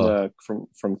got one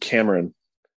from Cameron.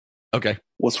 Okay.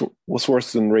 What's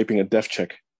worse than raping a deaf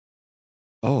chick?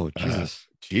 Oh, Jesus.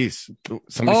 Jeez.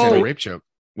 Somebody said a rape joke.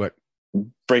 What?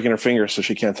 Breaking her finger so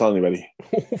she can't tell anybody.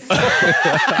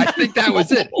 I think that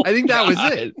was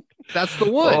it. That's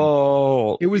the one.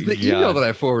 Oh, it was the email that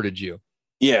I forwarded you.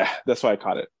 Yeah, that's why I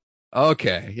caught it.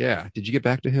 Okay, yeah. Did you get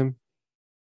back to him?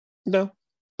 No.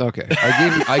 Okay.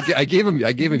 I gave him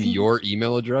your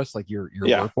email address, like your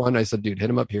work one. I said, dude, hit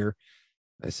him up here.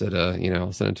 I said,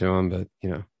 I'll send it to him, but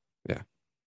yeah.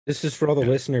 This is for all the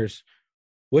listeners.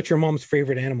 What's your mom's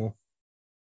favorite animal?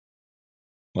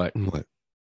 What?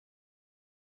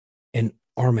 An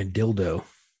armadillo.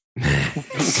 You're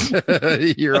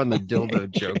on the dildo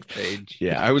joke page.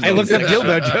 Yeah, I looked at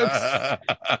dildo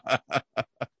jokes.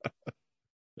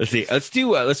 Let's see.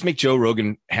 Let's make Joe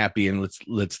Rogan happy, and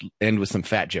let's end with some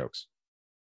fat jokes.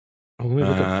 Oh, let me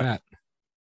look at fat.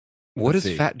 What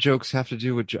does fat jokes have to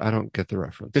do with? I don't get the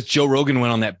reference. Because Joe Rogan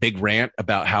went on that big rant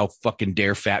about how fucking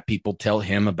dare fat people tell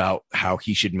him about how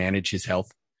he should manage his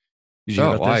health.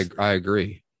 I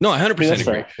agree. No, 100%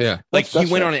 agree. Yeah. Like he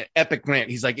went on an epic rant.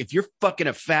 He's like, if you're fucking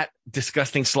a fat,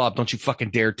 disgusting slob, don't you fucking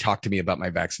dare talk to me about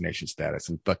my vaccination status.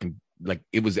 And fucking like,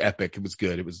 it was epic. It was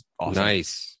good. It was awesome.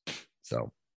 Nice.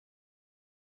 So,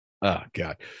 oh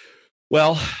God.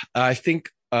 Well, I think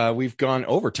we've gone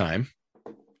overtime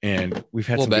and we've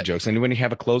had some good jokes. Anybody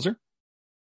have a closer?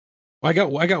 I got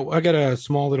a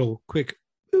small little quick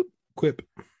quip.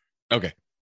 Okay.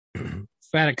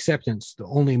 Fat acceptance, the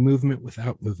only movement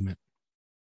without movement.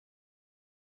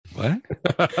 What?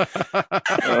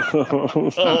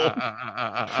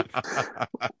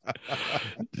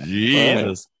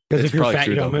 Jesus. Because if you're fat,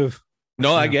 you don't move.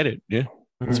 No, I get it. Yeah.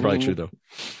 It's probably true though.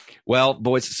 Well,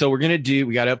 boys, so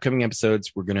we got upcoming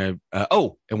episodes. We're going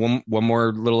to, and one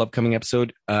more little upcoming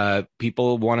episode.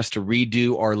 People want us to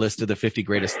redo our list of the 50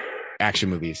 greatest action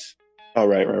movies. Oh,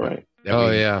 right.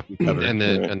 Yeah.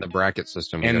 And the bracket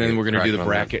system. And then we're going to do the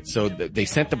bracket. So they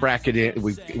sent the bracket in.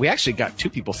 We actually got 2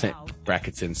 people sent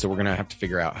brackets in. So we're going to have to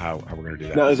figure out how we're going to do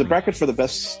that. Now, is the bracket for the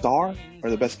best star or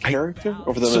the best character?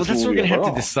 Or for the so best that's what we're going to have to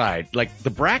overall? decide. Like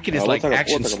the bracket is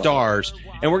action stars.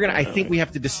 And I think we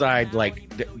have to decide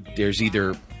there's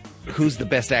either who's the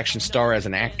best action star as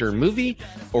an actor or movie,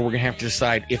 or we're going to have to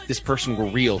decide if this person were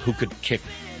real, who could kick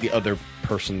the other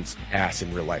person's ass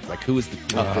in real life. Like who is the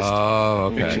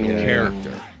toughest fictional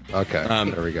character. Okay.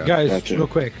 There we go. Guys, real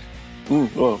quick. We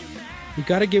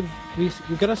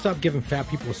gotta stop giving fat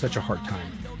people such a hard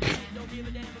time.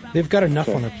 They've got enough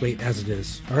on their plate as it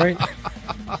is. All right.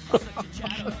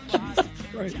 Jesus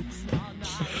Christ.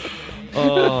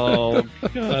 Oh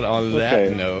God! On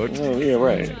that note. Oh yeah,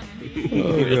 right.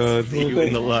 Oh God! See you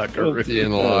in the locker room. See you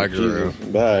in the locker room.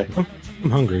 Bye. I'm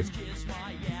hungry.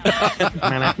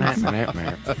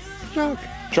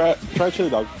 Try chili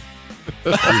dog.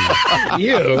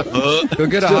 You go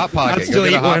get a hot pocket. Go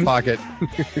get a hot pocket.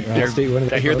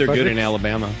 I hear they're good in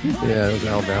Alabama. Yeah, there's an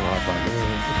Alabama hot pocket.